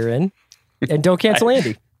reality you're in. And don't cancel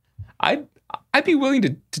Andy. I'd be willing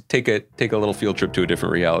to take a little field trip to a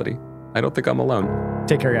different reality. I don't think I'm alone.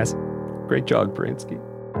 Take care, guys. Great jog, Baranski.